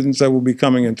other students that will be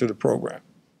coming into the program.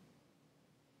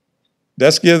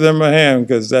 Let's give them a hand,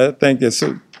 because I think they've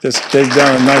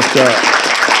done a nice job.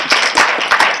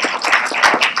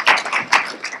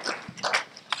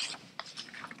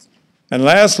 And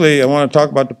lastly, I want to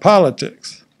talk about the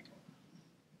politics.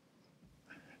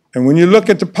 And when you look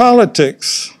at the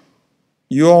politics,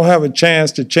 you all have a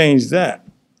chance to change that,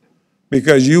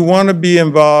 because you want to be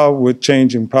involved with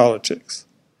changing politics.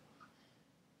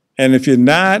 And if you're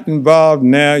not involved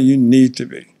now, you need to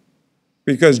be,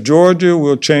 because Georgia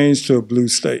will change to a blue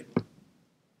state.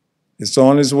 It's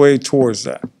on its way towards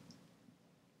that.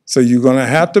 So you're going to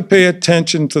have to pay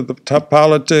attention to the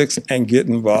politics and get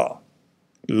involved.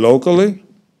 Locally,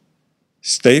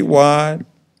 statewide,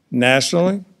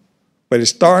 nationally, but it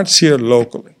starts here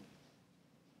locally.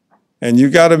 And you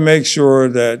got to make sure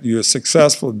that you're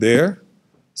successful there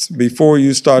before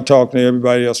you start talking to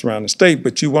everybody else around the state,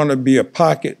 but you want to be a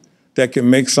pocket that can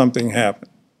make something happen.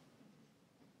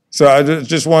 So I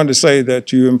just wanted to say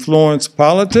that you influence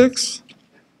politics,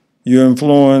 you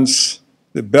influence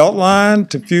the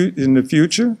Beltline in the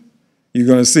future. You're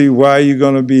going to see why you're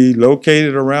going to be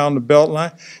located around the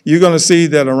Beltline. You're going to see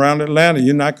that around Atlanta,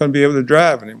 you're not going to be able to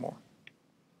drive anymore.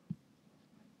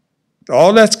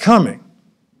 All that's coming.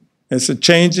 It's a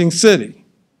changing city.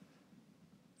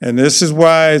 And this is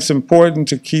why it's important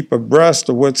to keep abreast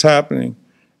of what's happening.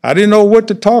 I didn't know what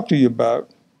to talk to you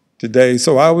about today,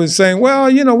 so I was saying,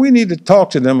 well, we need to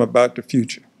talk to them about the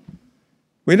future.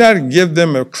 We got to give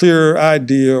them a clear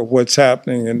idea of what's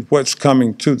happening and what's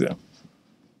coming to them.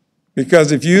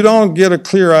 Because if you don't get a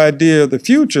clear idea of the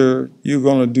future, you're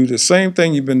going to do the same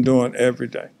thing you've been doing every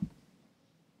day.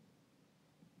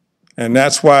 And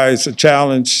that's why it's a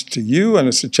challenge to you and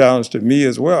it's a challenge to me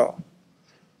as well.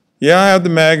 Yeah, I have the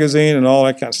magazine and all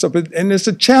that kind of stuff, and it's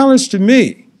a challenge to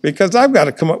me because I've got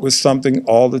to come up with something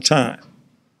all the time.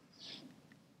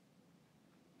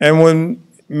 And when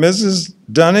Mrs.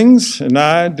 Dunnings and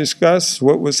I discussed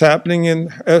what was happening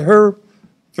at her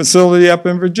facility up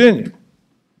in Virginia,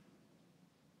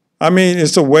 I mean,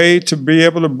 it's a way to be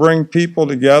able to bring people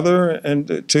together and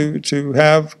to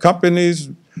have companies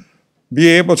be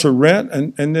able to rent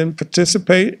and then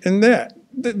participate in that.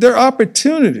 There are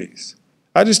opportunities.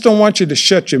 I just don't want you to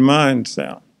shut your minds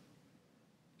down.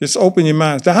 Just open your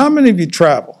minds. Now, how many of you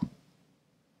travel?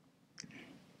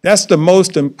 That's the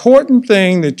most important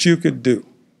thing that you could do.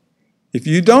 If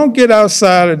you don't get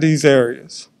outside of these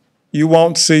areas, you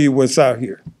won't see what's out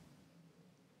here.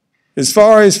 As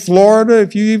far as Florida,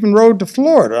 if you even rode to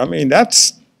Florida, I mean,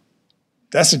 that's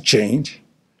a change.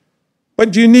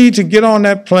 But you need to get on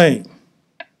that plane.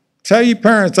 Tell your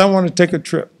parents, I want to take a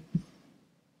trip.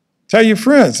 Tell your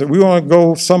friends that we want to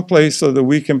go someplace so that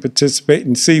we can participate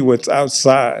and see what's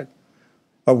outside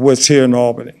of what's here in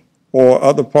Albany or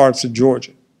other parts of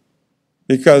Georgia.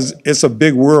 Because it's a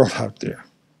big world out there.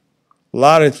 A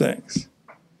lot of things.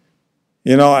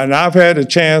 You know, and I've had a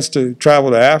chance to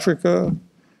travel to Africa,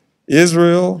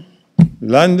 Israel,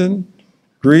 London,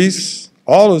 Greece,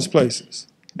 all those places.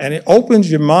 And it opens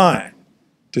your mind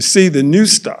to see the new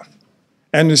stuff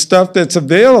and the stuff that's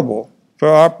available for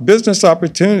our business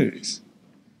opportunities.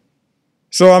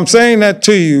 So I'm saying that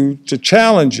to you to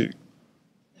challenge you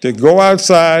to go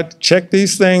outside, check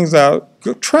these things out,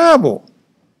 go travel,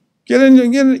 get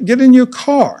in your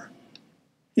car,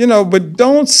 you know, but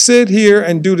don't sit here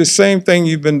and do the same thing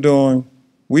you've been doing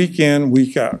week in,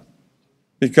 week out,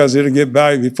 because it'll get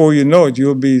by you. Before you know it,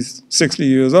 you'll be 60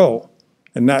 years old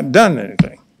and not done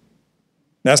anything.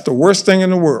 That's the worst thing in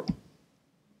the world.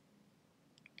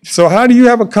 So how do you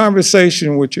have a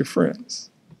conversation with your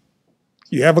friends?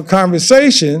 You have a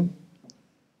conversation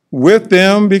with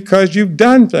them because you've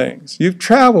done things. You've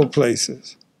traveled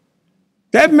places.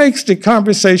 That makes the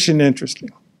conversation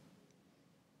interesting.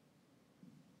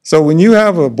 So when you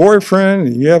have a boyfriend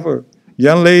and you have a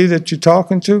young lady that you're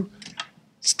talking to,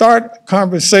 start a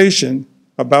conversation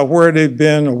about where they've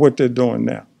been or what they're doing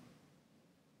now.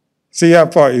 See how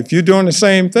far. If you're doing the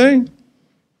same thing,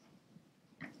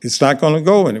 it's not going to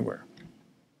go anywhere.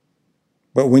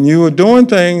 But when you are doing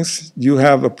things, you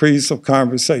have a piece of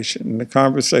conversation, and the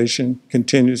conversation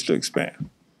continues to expand.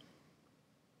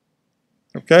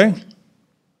 Okay?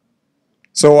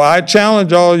 So I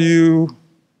challenge all you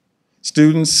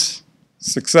students,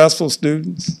 successful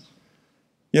students,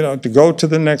 you know, to go to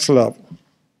the next level.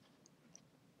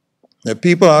 There are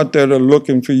people out there that are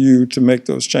looking for you to make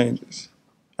those changes.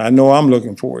 I know I'm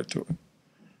looking forward to it.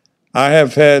 I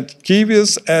have had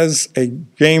Kevius as a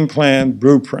game plan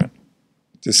blueprint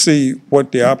to see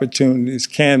what the opportunities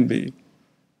can be.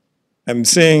 And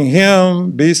seeing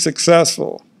him be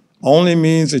successful only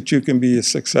means that you can be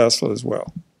successful as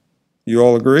well. You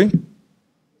all agree?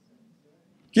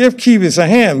 Give Kevius a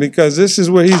hand because this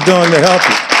is what he's doing to help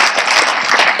you.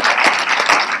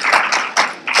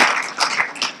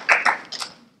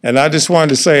 And I just wanted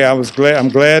to say I'm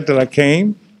glad that I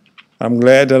came. I'm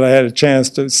glad that I had a chance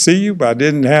to see you, but I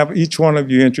didn't have each one of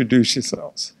you introduce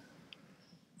yourselves.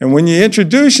 And when you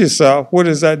introduce yourself, what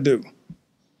does that do?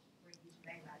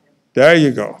 There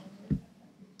you go.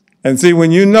 And see,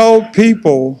 when you know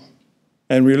people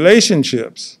and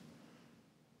relationships,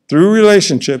 through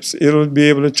relationships, it'll be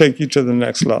able to take you to the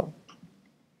next level.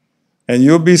 And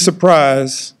you'll be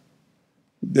surprised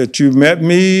that you've met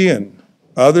me and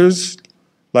others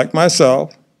like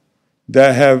myself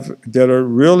that are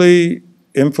really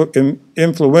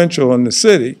influential in the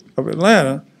city of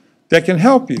Atlanta that can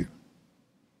help you.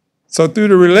 So through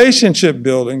the relationship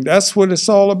building, that's what it's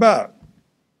all about.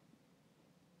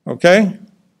 Okay?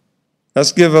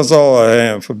 Let's give us all a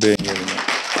hand for being here tonight.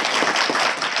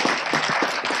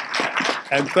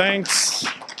 And thanks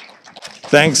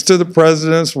to the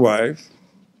president's wife.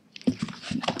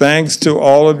 Thanks to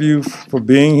all of you for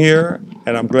being here,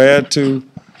 and I'm glad to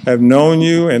have known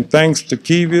you, and thanks to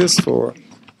Kevius for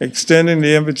extending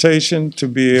the invitation to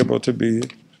be able to be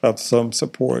of some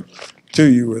support to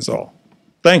you as all.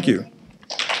 Thank you.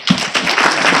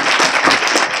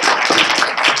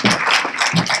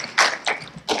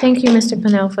 Thank you, Mr.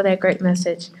 Panell, for that great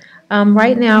message.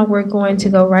 Right now, we're going to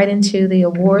go right into the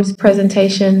awards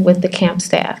presentation with the camp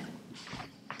staff.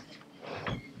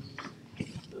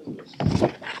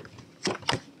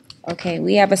 Okay,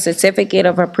 we have a certificate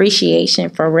of appreciation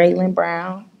for Raylan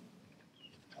Brown.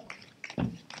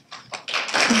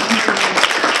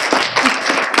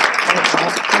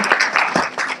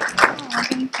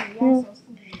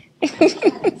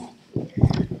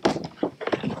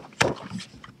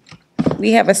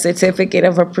 We have a certificate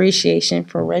of appreciation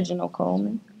for Reginald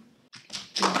Coleman.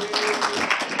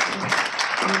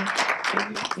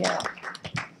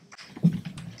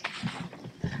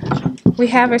 We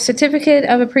have a certificate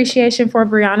of appreciation for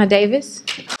Brianna Davis.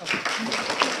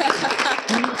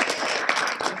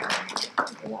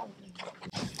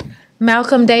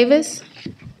 Malcolm Davis.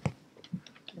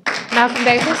 Malcolm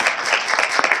Davis.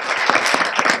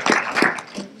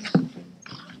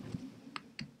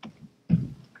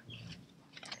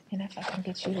 And if I can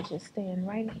get you to just stand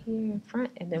right here in front,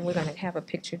 and then we're going to have a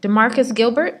picture. DeMarcus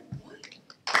Gilbert.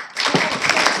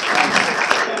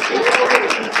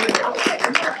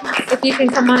 If you can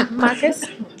come on, Marcus.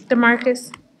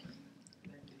 DeMarcus.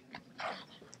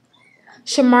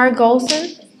 Shamar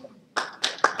Golson.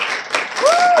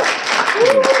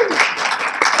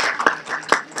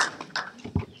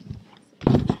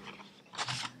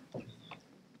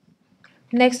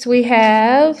 Next we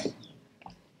have,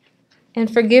 and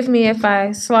forgive me if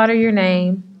I slaughter your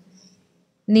name,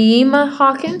 Naima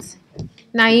Hawkins.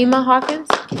 Naima Hawkins.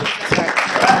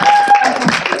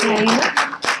 Naima.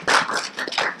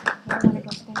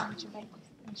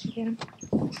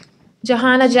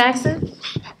 Johanna Jackson.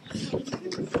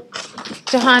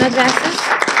 Johanna Jackson.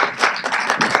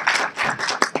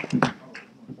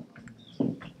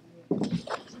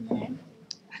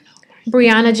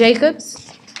 Brianna Jacobs.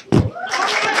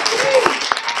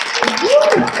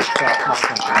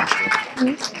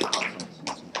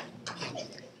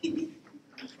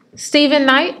 Stephen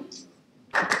Knight.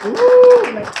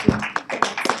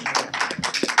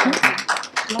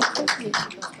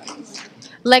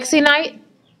 Lexi Knight.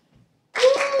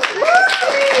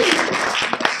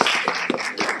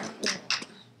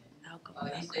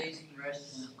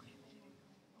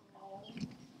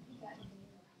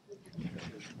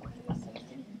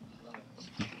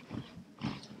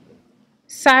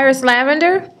 Cyrus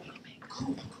Lavender.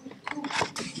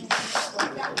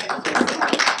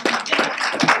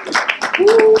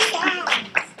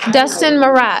 Dustin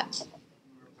Marat.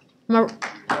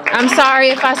 I'm sorry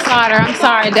if I slaughter. I'm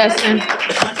sorry, Dustin.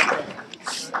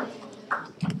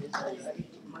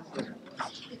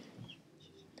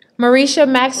 Marisha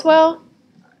Maxwell.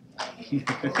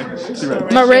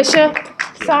 Marisha.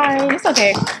 Sorry, it's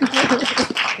okay.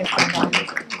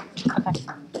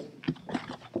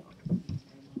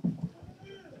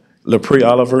 LaPree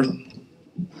Oliver.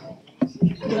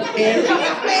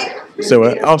 So,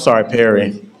 I'm sorry,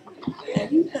 Perry.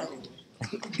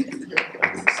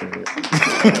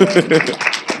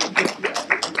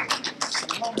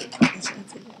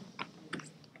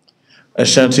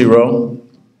 Ashanti Rowe.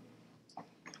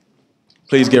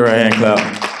 Please give her a hand clap.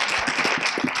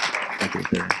 Thank you,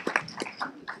 Perry.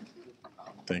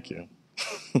 Thank you.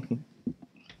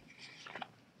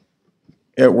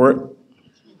 Edward.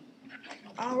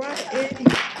 All right, Eddie.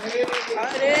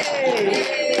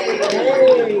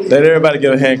 Let everybody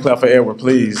give a hand clap for Edward,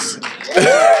 please.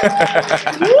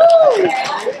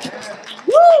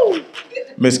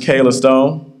 Miss Kayla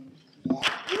Stone.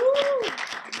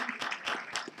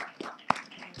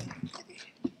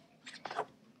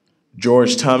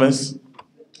 George Thomas.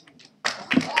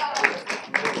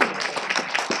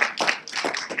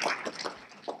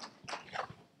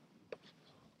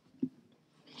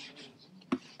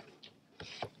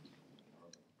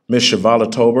 Miss Shavala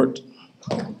Tolbert.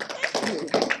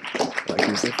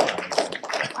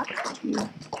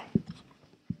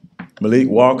 Malik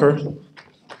Walker.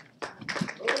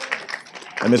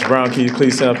 And Ms. Brown, can you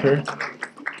please stand up here?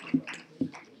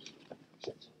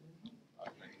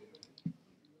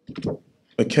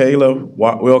 Michaela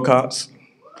Wilcox.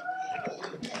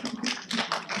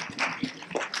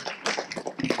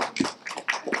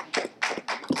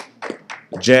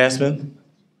 Jasmine.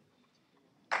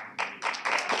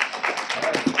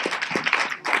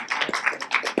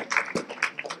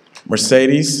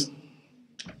 Mercedes.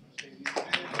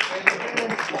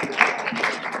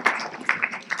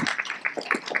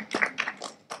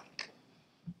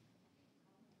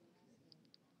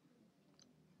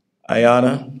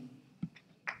 Ayana.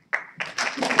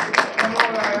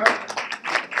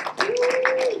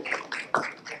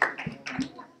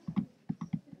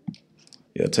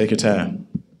 Yeah, take your time.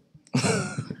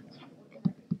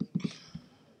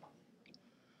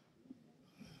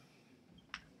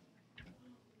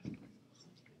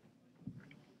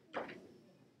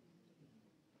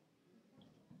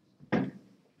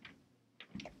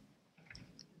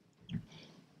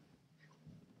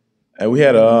 And we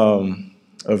had a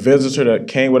visitor that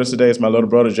came with us today. It's my little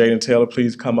brother, Jaden Taylor.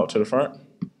 Please come up to the front.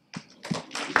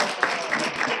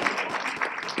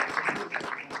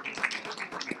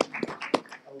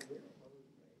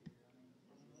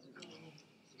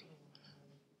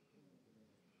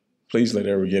 Please let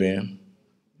everyone get in.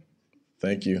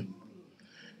 Thank you.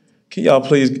 Can y'all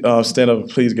please stand up and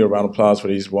please give a round of applause for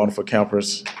these wonderful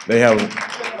campers. They have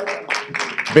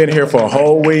been here for a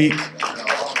whole week,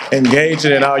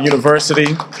 engaging in our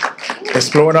university,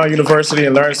 exploring our university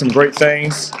and learning some great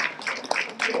things.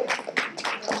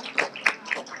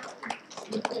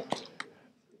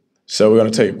 So we're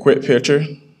going to take a quick picture,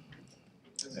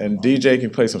 and DJ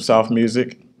can play some soft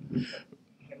music.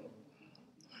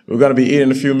 We're going to be eating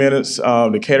in a few minutes.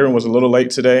 The catering was a little late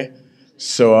today,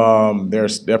 so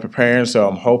they're preparing, so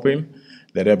I'm hoping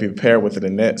that they'll be prepared within the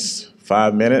next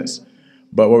 5 minutes.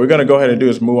 But what we're going to go ahead and do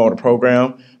is move on to the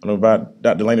program. I'm going to invite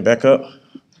Dr. Delaney back up.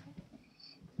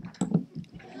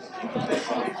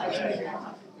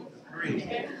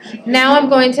 Now I'm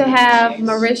going to have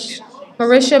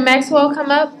Marisha Maxwell come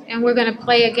up, and we're going to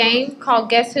play a game called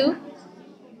Guess Who?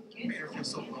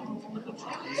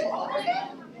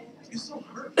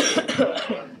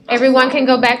 Everyone can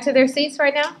go back to their seats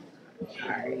right now?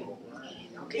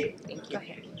 Okay. Go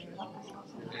ahead.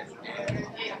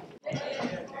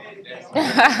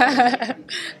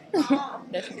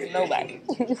 That's nobody.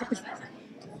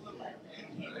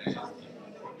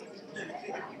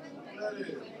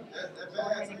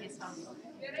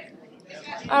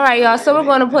 All right, y'all. So we're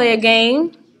going to play a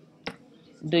game.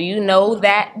 Do you know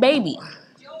that baby?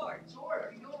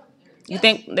 You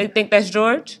think they think that's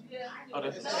George?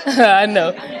 I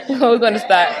know. We're going to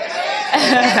start.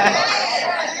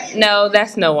 No,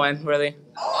 that's no one, really.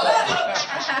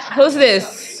 Who's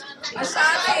this?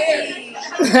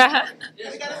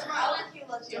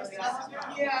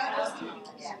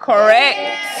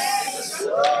 Correct.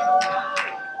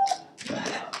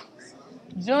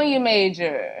 Junior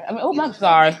major. I'm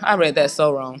sorry. I read that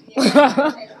so wrong.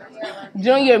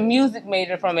 Junior music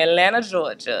major from Atlanta,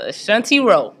 Georgia. Shanti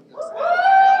Rowe.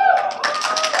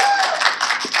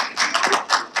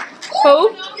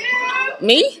 Who?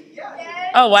 Me?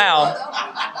 Oh, wow.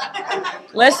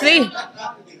 Let's see.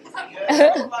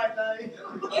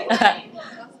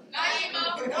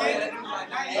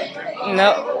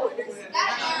 No.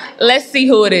 Let's see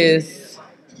who it is.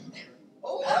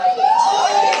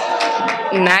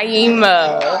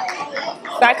 Naima.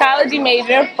 Psychology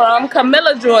major from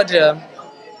Camilla, Georgia.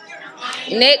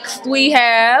 Next we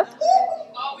have,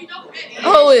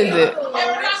 who is it?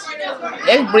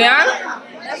 That's Brianna?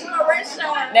 That's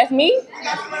Marisha. That's me?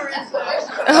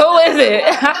 Who is it?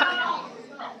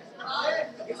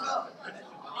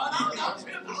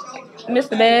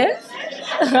 Mr. Bass?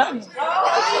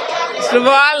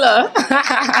 Shavala.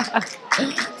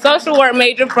 Social work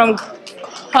major from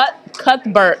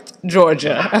Cuthbert,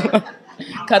 Georgia.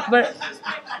 Cuthbert?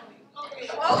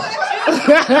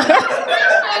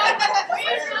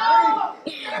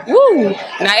 Woo!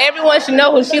 Now everyone should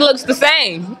know who she looks the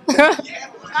same.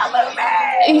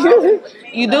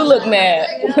 You do look mad.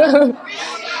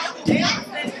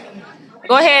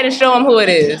 Go ahead and show them who it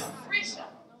is.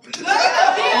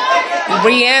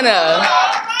 Brianna,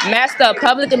 Master of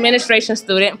Public Administration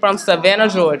student from Savannah,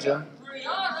 Georgia.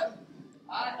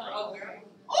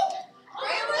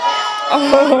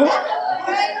 Oh,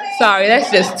 sorry,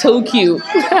 that's just too cute.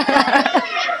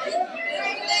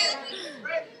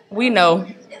 We know.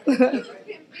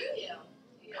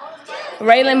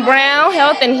 Raylan Brown,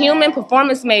 Health and Human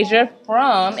Performance major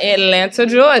from Atlanta,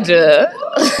 Georgia.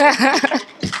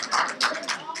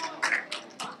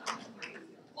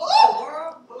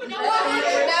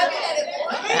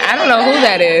 I don't know who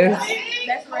that is.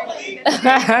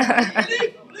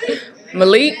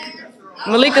 Malik?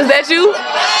 Malik, is that you?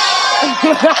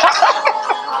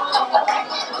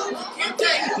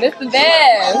 Mr.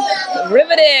 Bass,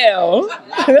 Riverdale.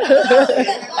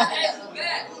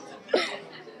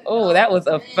 Oh, that was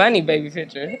a funny baby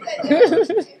picture.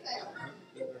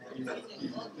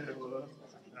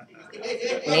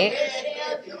 Nick?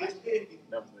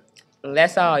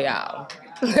 That's all, y'all.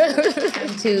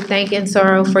 To thank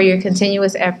Nsoro for your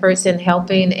continuous efforts in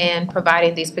helping and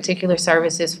providing these particular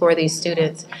services for these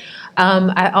students.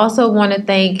 I also want to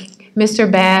thank Mr.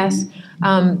 Bass.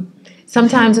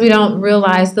 Sometimes we don't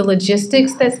realize the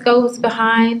logistics that goes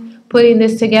behind putting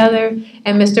this together,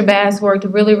 and Mr. Bass worked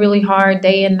really, really hard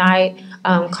day and night,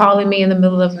 calling me in the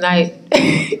middle of the night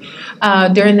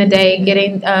during the day,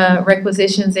 getting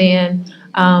requisitions in.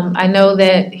 I know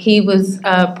that he was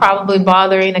probably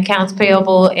bothering accounts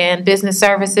payable and business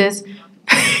services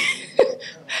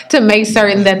to make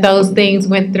certain that those things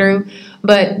went through.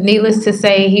 But needless to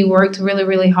say, he worked really,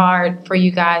 really hard for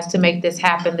you guys to make this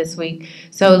happen this week.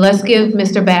 So let's give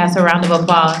Mr. Bass a round of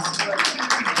applause.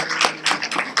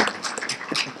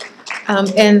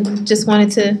 And just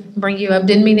wanted to bring you up.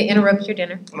 Didn't mean to interrupt your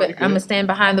dinner, but I'm going to stand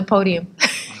behind the podium.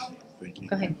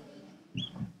 Go ahead.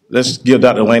 Let's give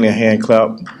Dr. Laney a hand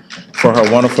clap for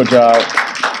her wonderful job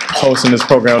hosting this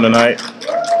program tonight.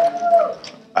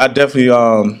 I definitely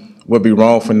would be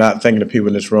wrong for not thanking the people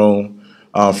in this room.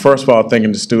 First of all,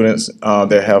 thanking the students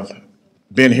that have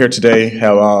been here today,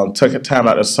 have took time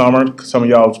out of summer. Some of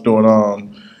y'all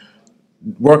doing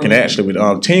working actually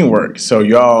with teamwork, so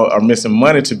y'all are missing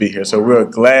money to be here. So we're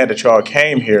glad that y'all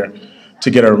came here to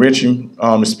get a rich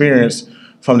experience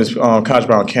from this College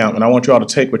Bound camp. And I want y'all to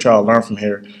take what y'all learned from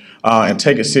here and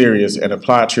take it serious and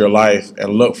apply it to your life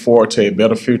and look forward to a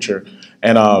better future.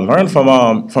 And learn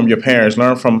from your parents,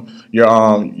 learn from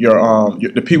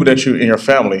the people that you in your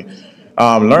family.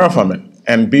 Learn from it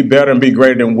and be better and be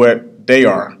greater than what they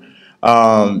are.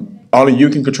 Only you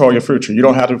can control your future. You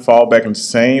don't have to fall back in the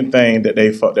same thing that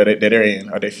they're in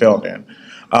or they failed in.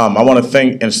 I want to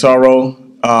thank Nsoro,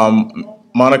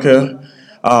 Monica,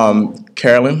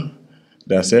 Carolyn.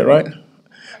 That's it, right?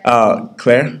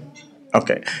 Claire.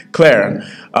 Okay, Claire.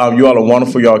 You all are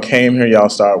wonderful. Y'all came here. Y'all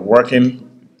started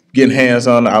working, getting hands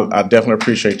on. I definitely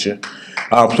appreciate you.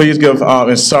 Please give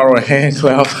Nsoro a hand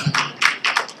clap.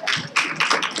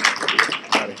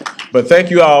 But thank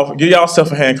you all. Give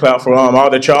yourself a hand clap for all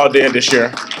that y'all did this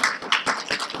year.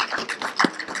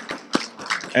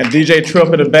 And DJ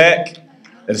Tripp in the back.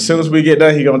 As soon as we get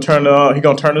done, he gonna turn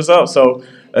us up. So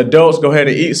adults, go ahead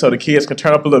and eat so the kids can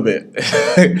turn up a little bit.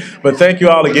 But thank you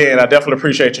all again. I definitely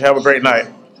appreciate you. Have a great night.